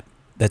out of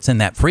that's in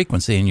that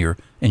frequency in your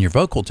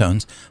vocal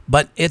tones,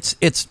 but it's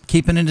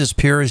keeping it as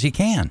pure as you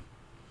can.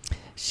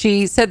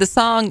 She said the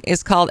song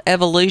is called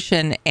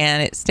Evolution,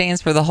 and it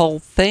stands for the whole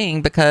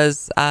thing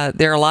because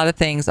there are a lot of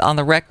things on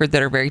the record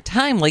that are very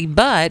timely,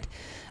 but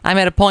I'm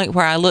at a point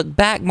where I look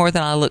back more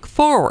than I look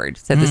forward,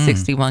 said the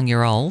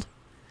 61-year-old.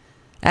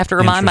 I have to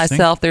remind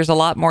myself there's a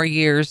lot more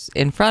years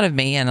in front of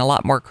me and a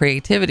lot more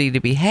creativity to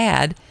be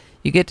had.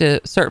 You get to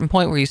a certain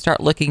point where you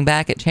start looking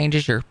back, it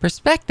changes your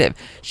perspective.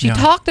 She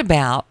talked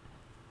about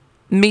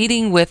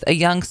meeting with a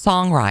young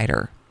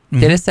songwriter,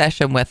 did a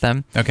session with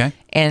him,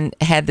 and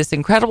had this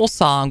incredible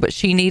song, but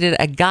she needed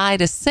a guy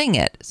to sing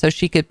it so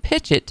she could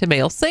pitch it to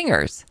male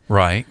singers.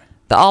 Right.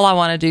 The All I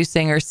Want to Do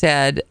singer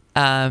said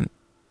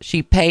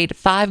she paid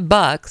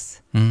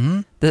 $5,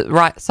 the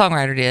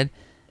songwriter did,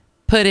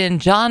 put in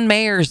John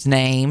Mayer's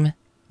name,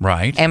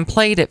 right, and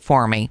played it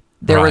for me.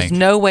 There was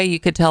no way you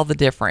could tell the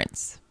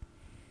difference.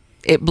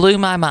 It blew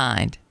my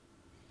mind.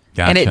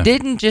 Gotcha. And it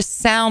didn't just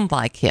sound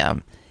like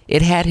him.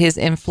 It had his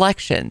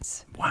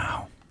inflections.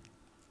 Wow.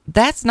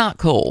 That's not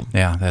cool.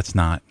 Yeah, that's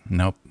not.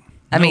 Nope.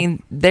 I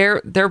mean,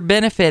 they're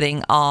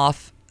benefiting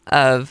off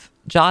of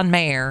John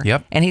Mayer,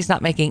 and he's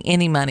not making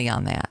any money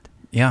on that.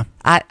 Yeah.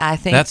 I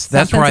think that's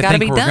where I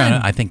think we're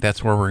done. I think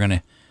that's where we're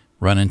gonna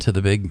run into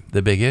the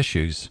big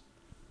issues.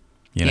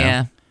 You know?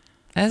 Yeah.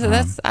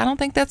 That's I don't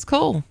think that's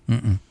cool.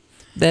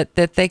 That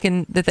they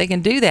can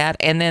do that,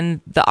 and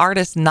then the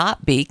artist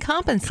not be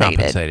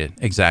compensated.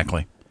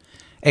 Exactly.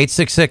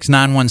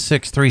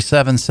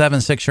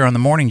 866-916-3776. You're on the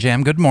Morning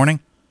Jam. Good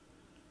morning.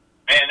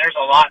 Man, there's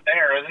a lot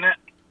there, isn't it?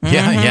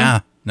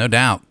 Yeah, no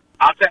doubt.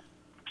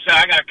 So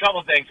I got a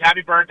couple things.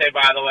 Happy birthday,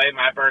 by the way.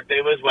 My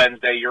birthday was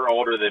Wednesday. You're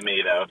older than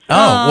me, though. So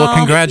well,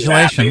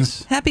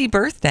 congratulations. Happy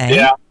birthday.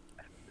 Yeah,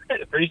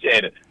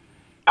 appreciate it.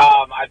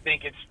 I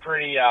think it's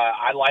pretty.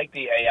 I like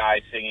the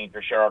AI singing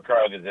for Sheryl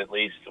Crow because at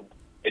least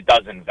it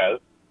doesn't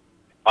vote.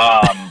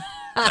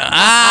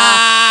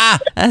 I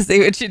see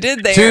what you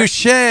did there.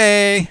 Touche.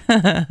 And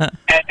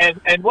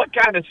what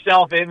kind of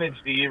self-image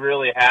do you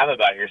really have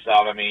about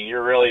yourself? I mean,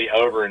 you're really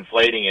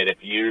overinflating it if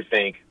you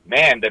think,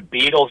 man, the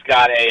Beatles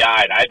got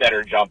AI, and I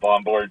better jump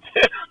on board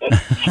too.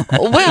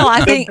 Well,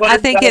 I think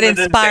it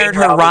inspired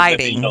her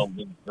writing.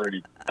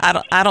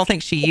 I don't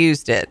think she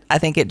used it. I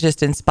think it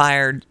just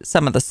inspired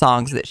some of the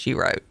songs that she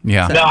wrote.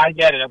 Yeah. No, I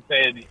get it. I'm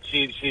saying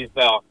she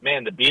felt,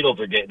 man, the Beatles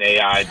are getting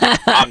AI.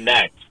 I'm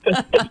next.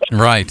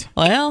 Right.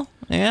 Well,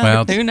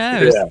 yeah. Who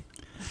knows? Yeah.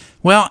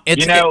 Well,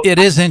 it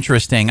is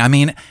interesting. I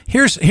mean,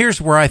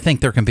 here's where I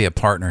think there can be a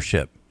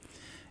partnership.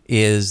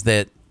 Is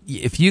that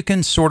if you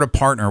can sort of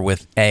partner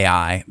with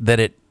AI,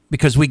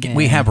 because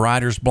we have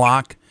writer's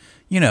block.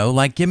 You know,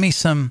 like give me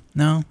some.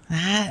 No,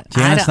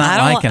 Janet's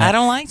not liking it. I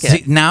don't like it.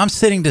 See, now I'm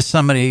sitting to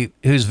somebody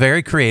who's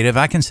very creative.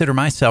 I consider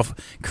myself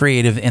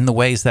creative in the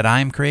ways that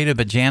I'm creative,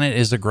 but Janet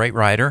is a great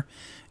writer,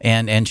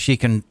 and she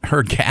can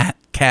herd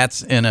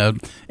cats in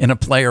a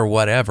play or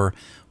whatever.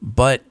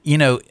 But you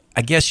know,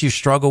 I guess you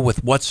struggle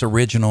with what's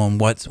original and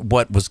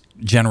what was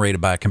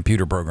generated by a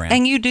computer program.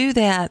 And you do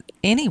that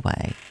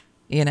anyway.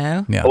 You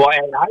know. Yeah. Well,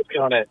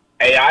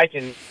 AI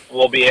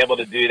will be able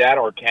to do that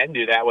or can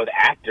do that with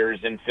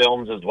actors in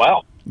films as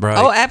well. Right.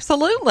 Oh,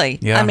 absolutely.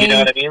 Yeah. I mean, you know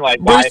what I mean? Like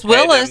Bruce why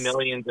pay Willis, them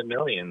millions and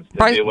millions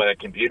to do what a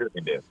computer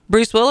can do.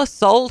 Bruce Willis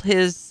sold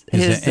his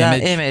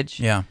image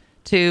Yeah.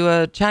 to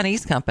a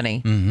Chinese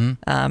company.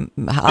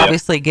 Mm-hmm.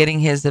 Obviously, getting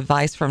his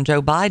advice from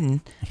Joe Biden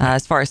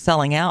as far as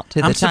selling out to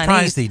the I'm Chinese.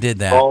 surprised he did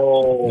that.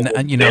 Oh,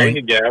 you know, there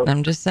you go.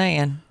 I'm just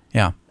saying.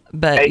 Yeah.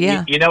 But Hey,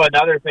 yeah, you know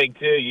another thing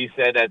too. You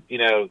said that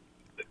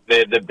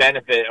the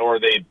benefit or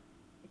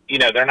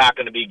they're not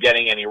going to be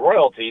getting any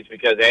royalties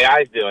because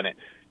AI's doing it.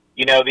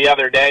 You know, the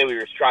other day we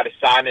were trying to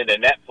sign into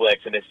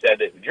Netflix, and it said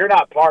that you're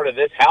not part of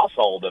this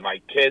household. And my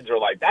kids were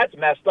like, that's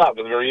messed up,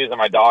 because we were using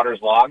my daughter's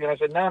login. I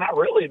said, no, not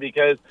really,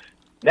 because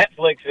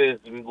Netflix is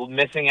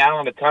missing out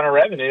on a ton of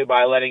revenue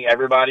by letting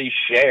everybody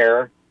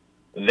share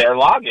their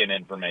login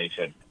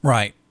information.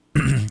 Right.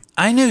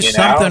 I knew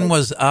something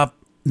was up.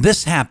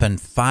 This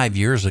happened 5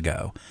 years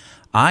ago.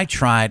 I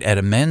tried at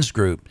a men's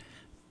group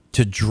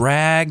to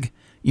drag.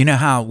 You know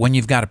how when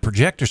you've got a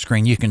projector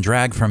screen, you can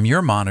drag from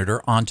your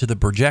monitor onto the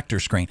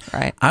projector screen.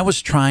 Right. I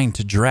was trying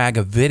to drag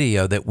a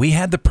video that we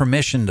had the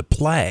permission to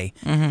play,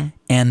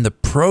 and the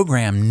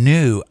program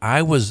knew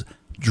I was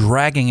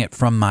dragging it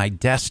from my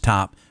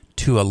desktop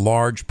to a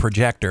large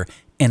projector,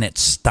 and it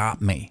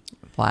stopped me.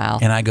 wow.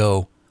 And I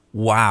go,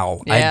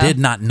 wow, Yeah. I did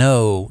not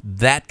know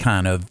that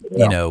kind of,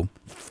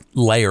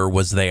 layer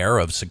was there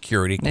of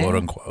security, quote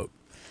unquote.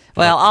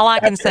 Well, all I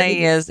can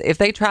say is if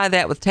they try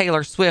that with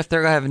Taylor Swift,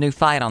 they're going to have a new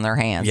fight on their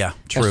hands. Yeah,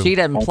 'Cause true. she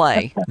doesn't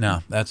play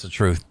No, that's the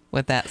truth.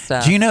 with that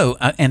stuff. Do you know,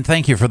 and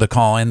thank you for the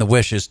call and the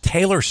wishes,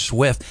 Taylor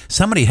Swift,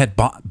 somebody had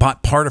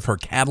bought part of her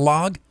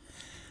catalog,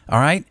 all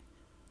right?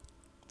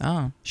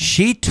 Oh.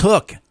 She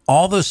took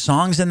all those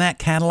songs in that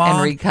catalog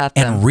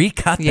And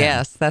recut them.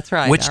 Yes, that's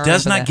right. Which I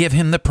does remember not that. give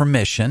him the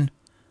permission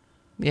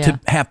to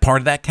have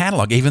part of that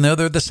catalog, even though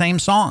they're the same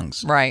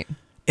songs. Right.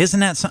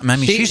 Isn't that something? I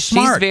mean, she's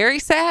smart. She's very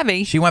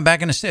savvy. She went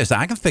back and said,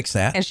 I can fix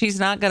that. And she's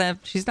not gonna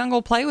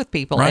play with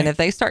people. Right. And if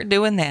they start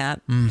doing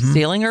that,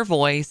 stealing her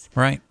voice,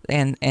 Right.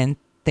 and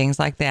things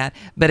like that.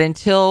 But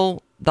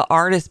until the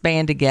artists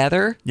band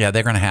together, Yeah,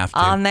 they're going to have to.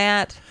 on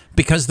that,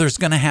 Because there's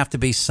going to have to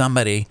be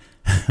somebody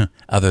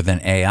other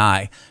than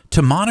AI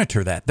to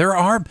monitor that. There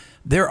are.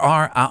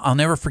 I'll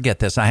never forget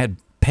this. I had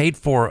paid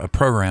for a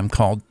program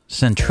called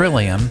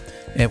Centrillium.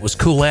 It was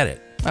Cool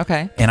Edit.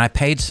 okay. And I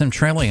paid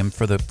Centrillium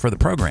for the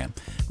program.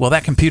 Well,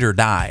 that computer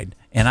died,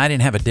 and I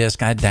didn't have a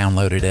disk. I had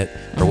downloaded it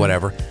or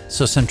whatever.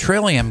 So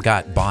Centrillium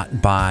got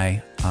bought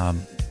by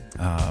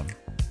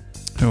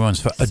who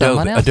owns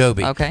Someone else.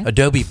 Adobe. Okay.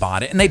 Adobe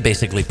bought it, and they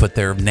basically put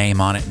their name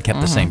on it and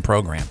kept the same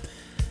program.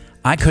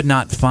 I could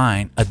not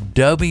find.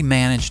 Adobe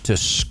managed to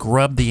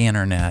scrub the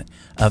internet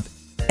of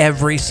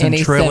every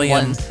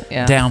Centrillium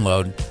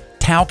download.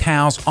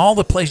 Taocaos, all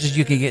the places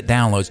you can get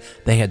downloads,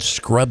 they had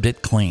scrubbed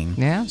it clean.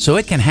 Yeah. So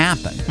it can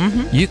happen.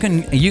 You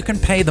can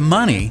pay the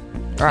money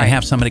Right. and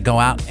have somebody go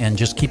out and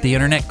just keep the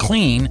internet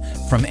clean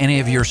from any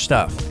of your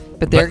stuff.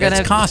 But they're it's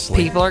gonna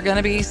costly. People are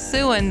gonna be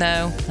suing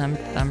though.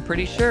 I'm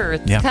pretty sure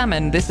it's Yeah.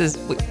 coming.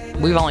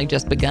 We've only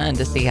just begun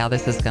to see how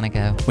this is gonna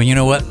go. Well, you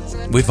know what?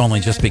 We've only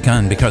just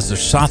begun because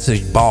there's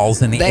sausage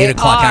balls in the 8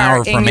 o'clock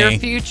hour for in me. your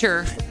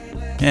future.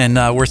 And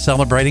we're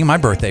celebrating my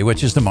birthday,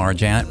 which is tomorrow,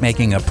 Janet,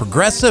 making a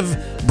progressive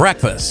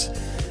breakfast.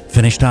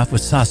 Finished off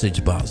with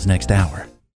sausage balls next hour.